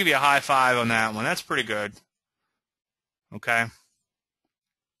I guess I'll give you a high five on that one. That's pretty good. Okay.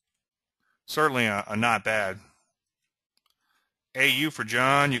 Certainly a not bad. AU for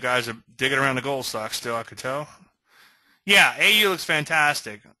John. You guys are digging around the gold stock still, I could tell. Yeah, AU looks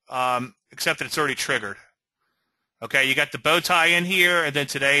fantastic, except that it's already triggered. Okay, you got the bow tie in here, and then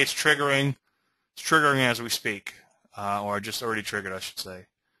today it's triggering. It's triggering as we speak, or just already triggered, I should say.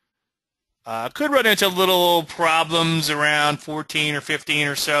 Could run into little problems around 14 or 15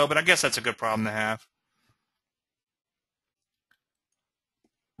 or so, but I guess that's a good problem to have.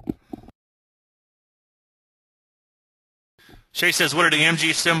 Shay says, what are the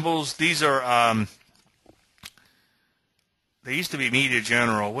MG symbols? These are, they used to be Media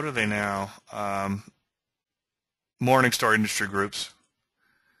General. What are they now? Morningstar Industry Groups.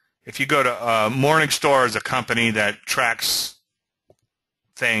 If you go to Morningstar is a company that tracks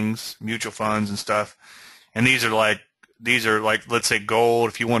things, mutual funds and stuff, and these are like let's say gold.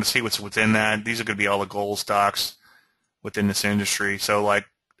 If you want to see what's within that, these are going to be all the gold stocks within this industry. So like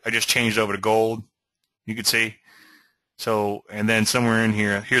I just changed over to gold. You can see. So, and then somewhere in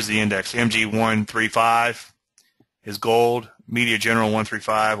here, here's the index. MG135 is gold. Media General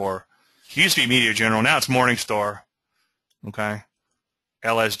 135, or it used to be Media General. Now it's Morningstar. Okay.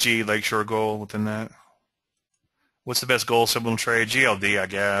 LSG, Lakeshore Gold within that. What's the best gold symbol in trade? GLD, I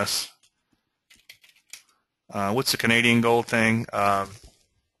guess. What's the Canadian gold thing? A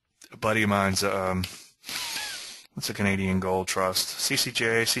buddy of mine's, what's the Canadian Gold Trust?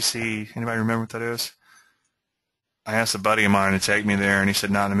 CCJ, CC, anybody remember what that is? I asked a buddy of mine to take me there, and he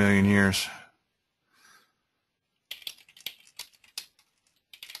said, not in a million years.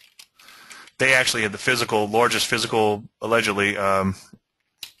 They actually had the largest physical, allegedly,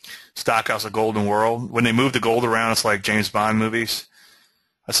 stockhouse of gold in the world. When they moved the gold around, it's like James Bond movies.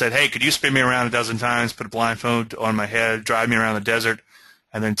 I said, hey, could you spin me around a dozen times, put a blindfold on my head, drive me around the desert,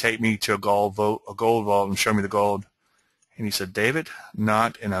 and then take me to a gold vault and show me the gold? And he said, David,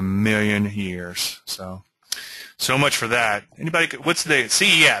 not in a million years. So much for that. Anybody? What's the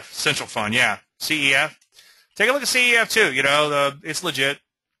CEF? Central Fund, yeah. CEF. Take a look at CEF too. You know, it's legit.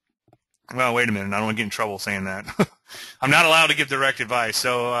 Well, wait a minute. I don't want to get in trouble saying that. I'm not allowed to give direct advice.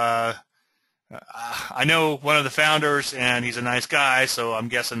 So I know one of the founders, and he's a nice guy. So I'm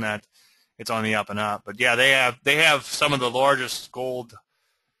guessing that it's on the up and up. But yeah, they have some of the largest gold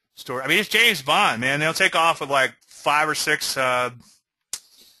store. I mean, it's James Bond, man. They'll take off with like 5 or 6.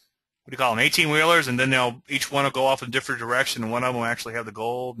 What do you call them, 18-wheelers, and then they'll each one will go off in a different direction, and one of them will actually have the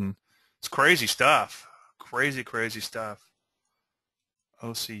gold, and it's crazy stuff. Crazy, crazy stuff.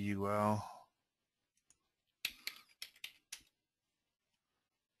 OCUL.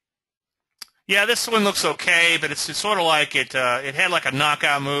 Yeah, this one looks okay, but it's sort of like it had like a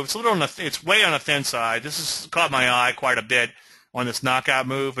knockout move. It's a little it's way on the thin side. This has caught my eye quite a bit on this knockout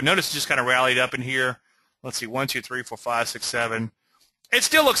move. But notice it just kind of rallied up in here. Let's see, 1, 2, 3, 4, 5, 6, 7. It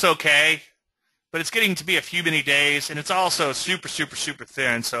still looks okay, but it's getting to be a few many days, and it's also super, super, super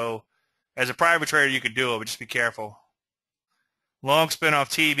thin. So as a private trader, you could do it, but just be careful. Long spin off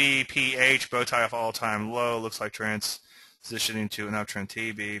TB, PH, bow tie off all-time low. Looks like transitioning to an uptrend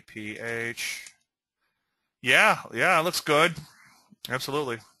TB, PH. Yeah, it looks good.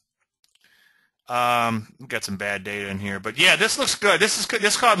 Absolutely. Got some bad data in here, but yeah, this looks good.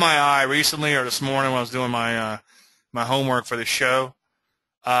 This caught my eye recently or this morning when I was doing my my homework for the show.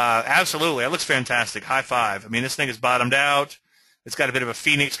 Absolutely, it looks fantastic. High five. I mean, this thing is bottomed out. It's got a bit of a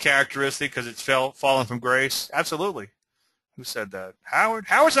phoenix characteristic because it's fallen from grace. Absolutely. Who said that? Howard?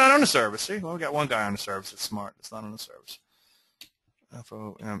 Howard's not on the service. See, well, we got one guy on the service that's smart. That's not on the service.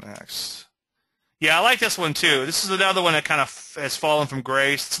 FOMX. Yeah, I like this one too. This is another one that kind of has fallen from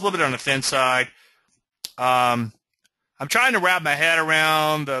grace. It's a little bit on the thin side. I'm trying to wrap my head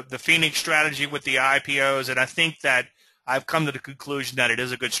around the Phoenix strategy with the IPOs, and I think that I've come to the conclusion that it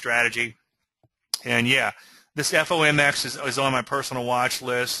is a good strategy. And yeah, this FOMX is on my personal watch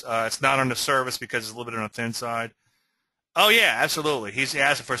list. It's not on the service because it's a little bit on the thin side. Oh yeah, absolutely. He's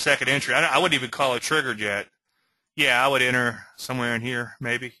asking for a second entry. I wouldn't even call it triggered yet. Yeah, I would enter somewhere in here,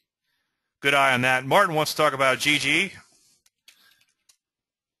 maybe. Good eye on that. Martin wants to talk about GG.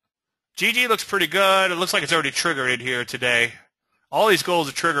 GG looks pretty good. It looks like it's already triggered it here today. All these goals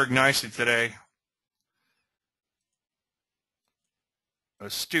are triggered nicely today.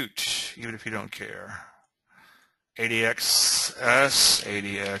 Astute, even if you don't care. ADXS,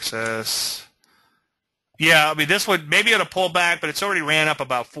 ADXS. Yeah, I mean, this one, maybe it'll pull back, but it's already ran up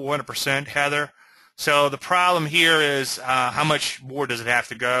about 400%, Heather. So the problem here is how much more does it have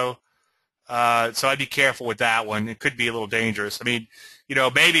to go? So I'd be careful with that one. It could be a little dangerous. I mean, you know,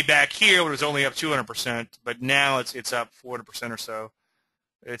 maybe back here it was only up 200%, but now it's up 400% or so.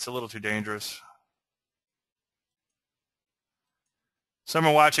 It's a little too dangerous. Some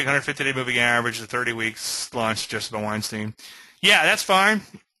are watching 150-day moving average, the 30 weeks launch just by Weinstein. Yeah, that's fine.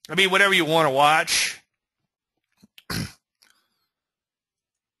 I mean, whatever you want to watch.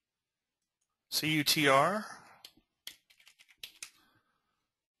 CUTR.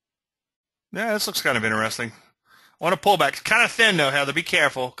 Yeah, this looks kind of interesting. On a pullback, kind of thin though, Heather. Be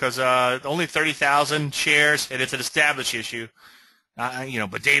careful because only 30,000 shares, and it's an established issue. You know,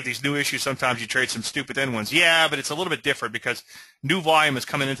 but Dave, these new issues, sometimes you trade some stupid thin ones. Yeah, but it's a little bit different because new volume is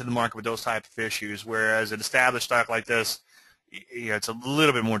coming into the market with those type of issues, whereas an established stock like this, yeah, it's a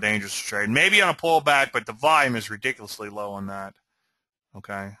little bit more dangerous to trade. Maybe on a pullback, but the volume is ridiculously low on that.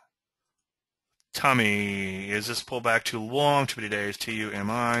 Okay. Tummy, is this pullback too long? Too many days?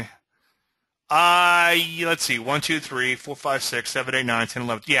 TUMI. Let's see. 1, 2, 3, 4, 5, 6, 7, 8, 9, 10,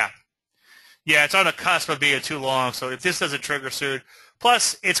 11. Yeah. Yeah, it's on the cusp of being too long. So if this doesn't trigger soon,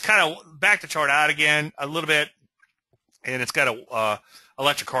 plus it's kind of back the chart out again a little bit, and it's got a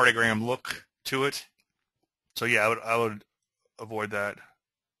electrocardiogram look to it. So yeah, I would avoid that.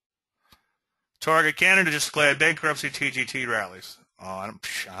 Target Canada just declared bankruptcy. TGT rallies. Oh,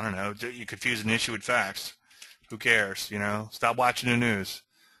 I don't know. You confuse an issue with facts. Who cares? You know, stop watching the news.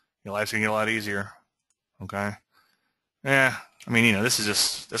 Your life's gonna get a lot easier. Okay. Yeah. I mean, you know, this is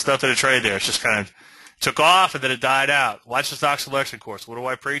just the stuff that I trade there. It's just kind of took off and then it died out. Watch the stock selection course. What do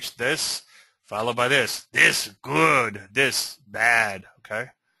I preach? This followed by this. This good. This bad. Okay.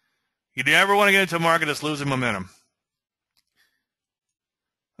 You never want to get into a market that's losing momentum.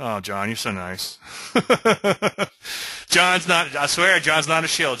 Oh, John, you're so nice. John's not, I swear, John's not a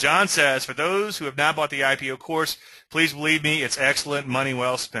shill. John says, for those who have not bought the IPO course, please believe me, it's excellent, money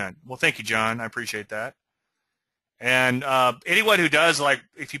well spent. Well, thank you, John. I appreciate that. And anyone who does, like,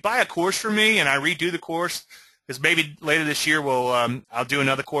 if you buy a course from me and I redo the course, because maybe later this year I'll do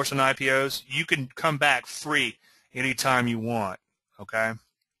another course on IPOs, you can come back free anytime you want, okay?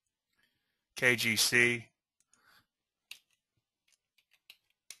 KGC.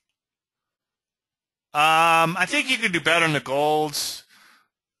 I think you could do better on the golds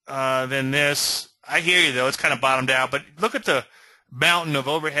than this. I hear you, though. It's kind of bottomed out. But look at the mountain of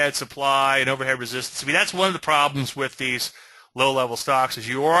overhead supply and overhead resistance. I mean, that's one of the problems with these low-level stocks is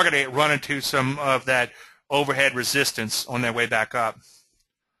you are going to run into some of that overhead resistance on their way back up.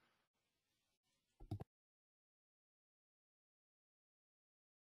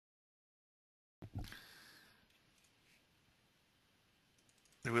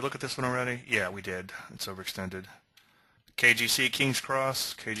 Did we look at this one already? Yeah, we did. It's overextended. KGC, King's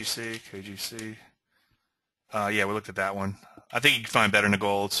Cross, KGC. Yeah, we looked at that one. I think you can find better in the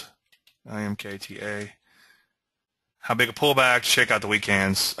golds. IMKTA. How big a pullback? Check out the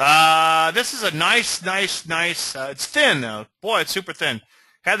weekends. This is a nice. It's thin though. Boy, it's super thin.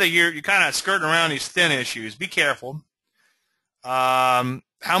 You're kind of skirting around these thin issues. Be careful. How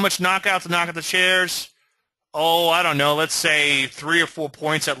much knockout to knock out the shares? Oh, I don't know. Let's say 3 or 4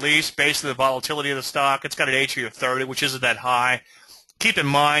 points at least, based on the volatility of the stock. It's got an HV of 30, which isn't that high. Keep in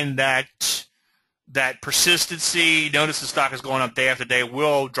mind that persistency. Notice the stock is going up day after day.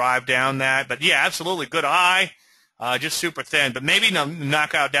 Will drive down that. But yeah, absolutely good high. Just super thin. But maybe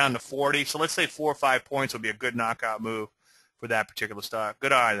knockout down to 40. So let's say 4 or 5 points would be a good knockout move for that particular stock.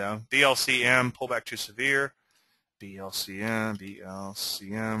 Good eye though. BLCM pullback too severe. BLCM.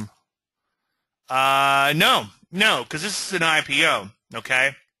 No, because this is an IPO,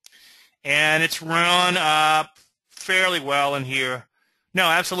 okay? And it's run up fairly well in here. No,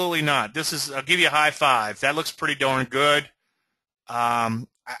 absolutely not. I'll give you a high five. That looks pretty darn good. I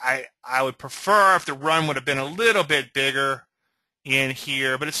would prefer if the run would have been a little bit bigger in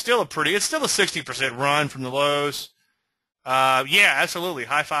here, but it's still a 60% run from the lows. Yeah, absolutely.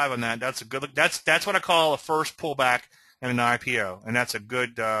 High five on that. That's a good look. That's what I call a first pullback in an IPO, and that's a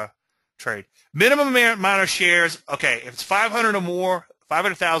good trade. Minimum amount of shares, okay, if it's 500 or more,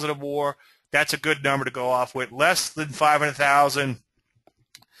 500,000 or more, that's a good number to go off with. Less than 500,000,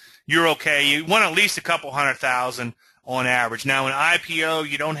 you're okay. You want at least a couple 100,000 on average. Now, in IPO,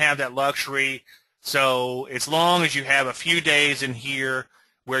 you don't have that luxury, so as long as you have a few days in here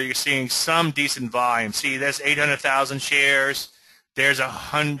where you're seeing some decent volume. See, there's 800,000 shares. There's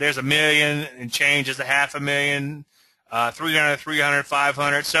a million and change. There's a 500,000, 300,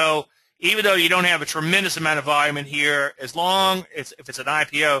 500. So even though you don't have a tremendous amount of volume in here, if it's an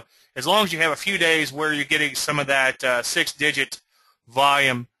IPO, as long as you have a few days where you're getting some of that 6-digit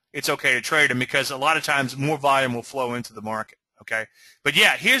volume, it's okay to trade them because a lot of times more volume will flow into the market. Okay, but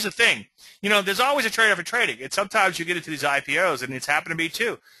yeah, here's the thing. There's always a trade-off in trading. And sometimes you get into these IPOs, and it's happened to me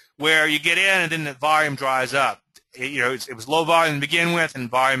too, where you get in and then the volume dries up. It was low volume to begin with, and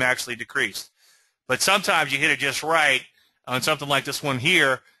volume actually decreased. But sometimes you hit it just right on something like this one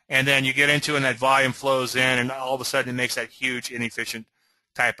here, and then you get into it and that volume flows in, and all of a sudden it makes that huge, inefficient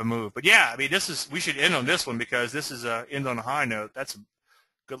type of move. But yeah, I mean, we should end on this one because this is end on a high note. That's a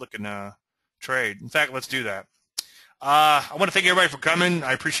good-looking trade. In fact, let's do that. I want to thank everybody for coming.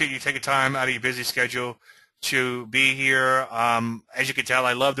 I appreciate you taking time out of your busy schedule to be here. As you can tell,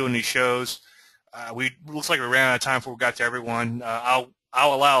 I love doing these shows. Looks like we ran out of time before we got to everyone. I'll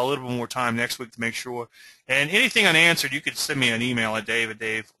allow a little bit more time next week to make sure. And anything unanswered, you could send me an email at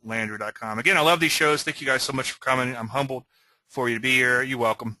dave@davelandry.com. Again, I love these shows. Thank you guys so much for coming. I'm humbled for you to be here. You're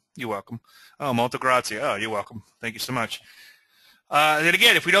welcome. You're welcome. Oh, molto grazie. Oh, you're welcome. Thank you so much. And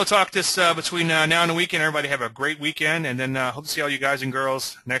again, if we don't talk this between now and the weekend, everybody have a great weekend, and then hope to see all you guys and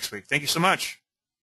girls next week. Thank you so much.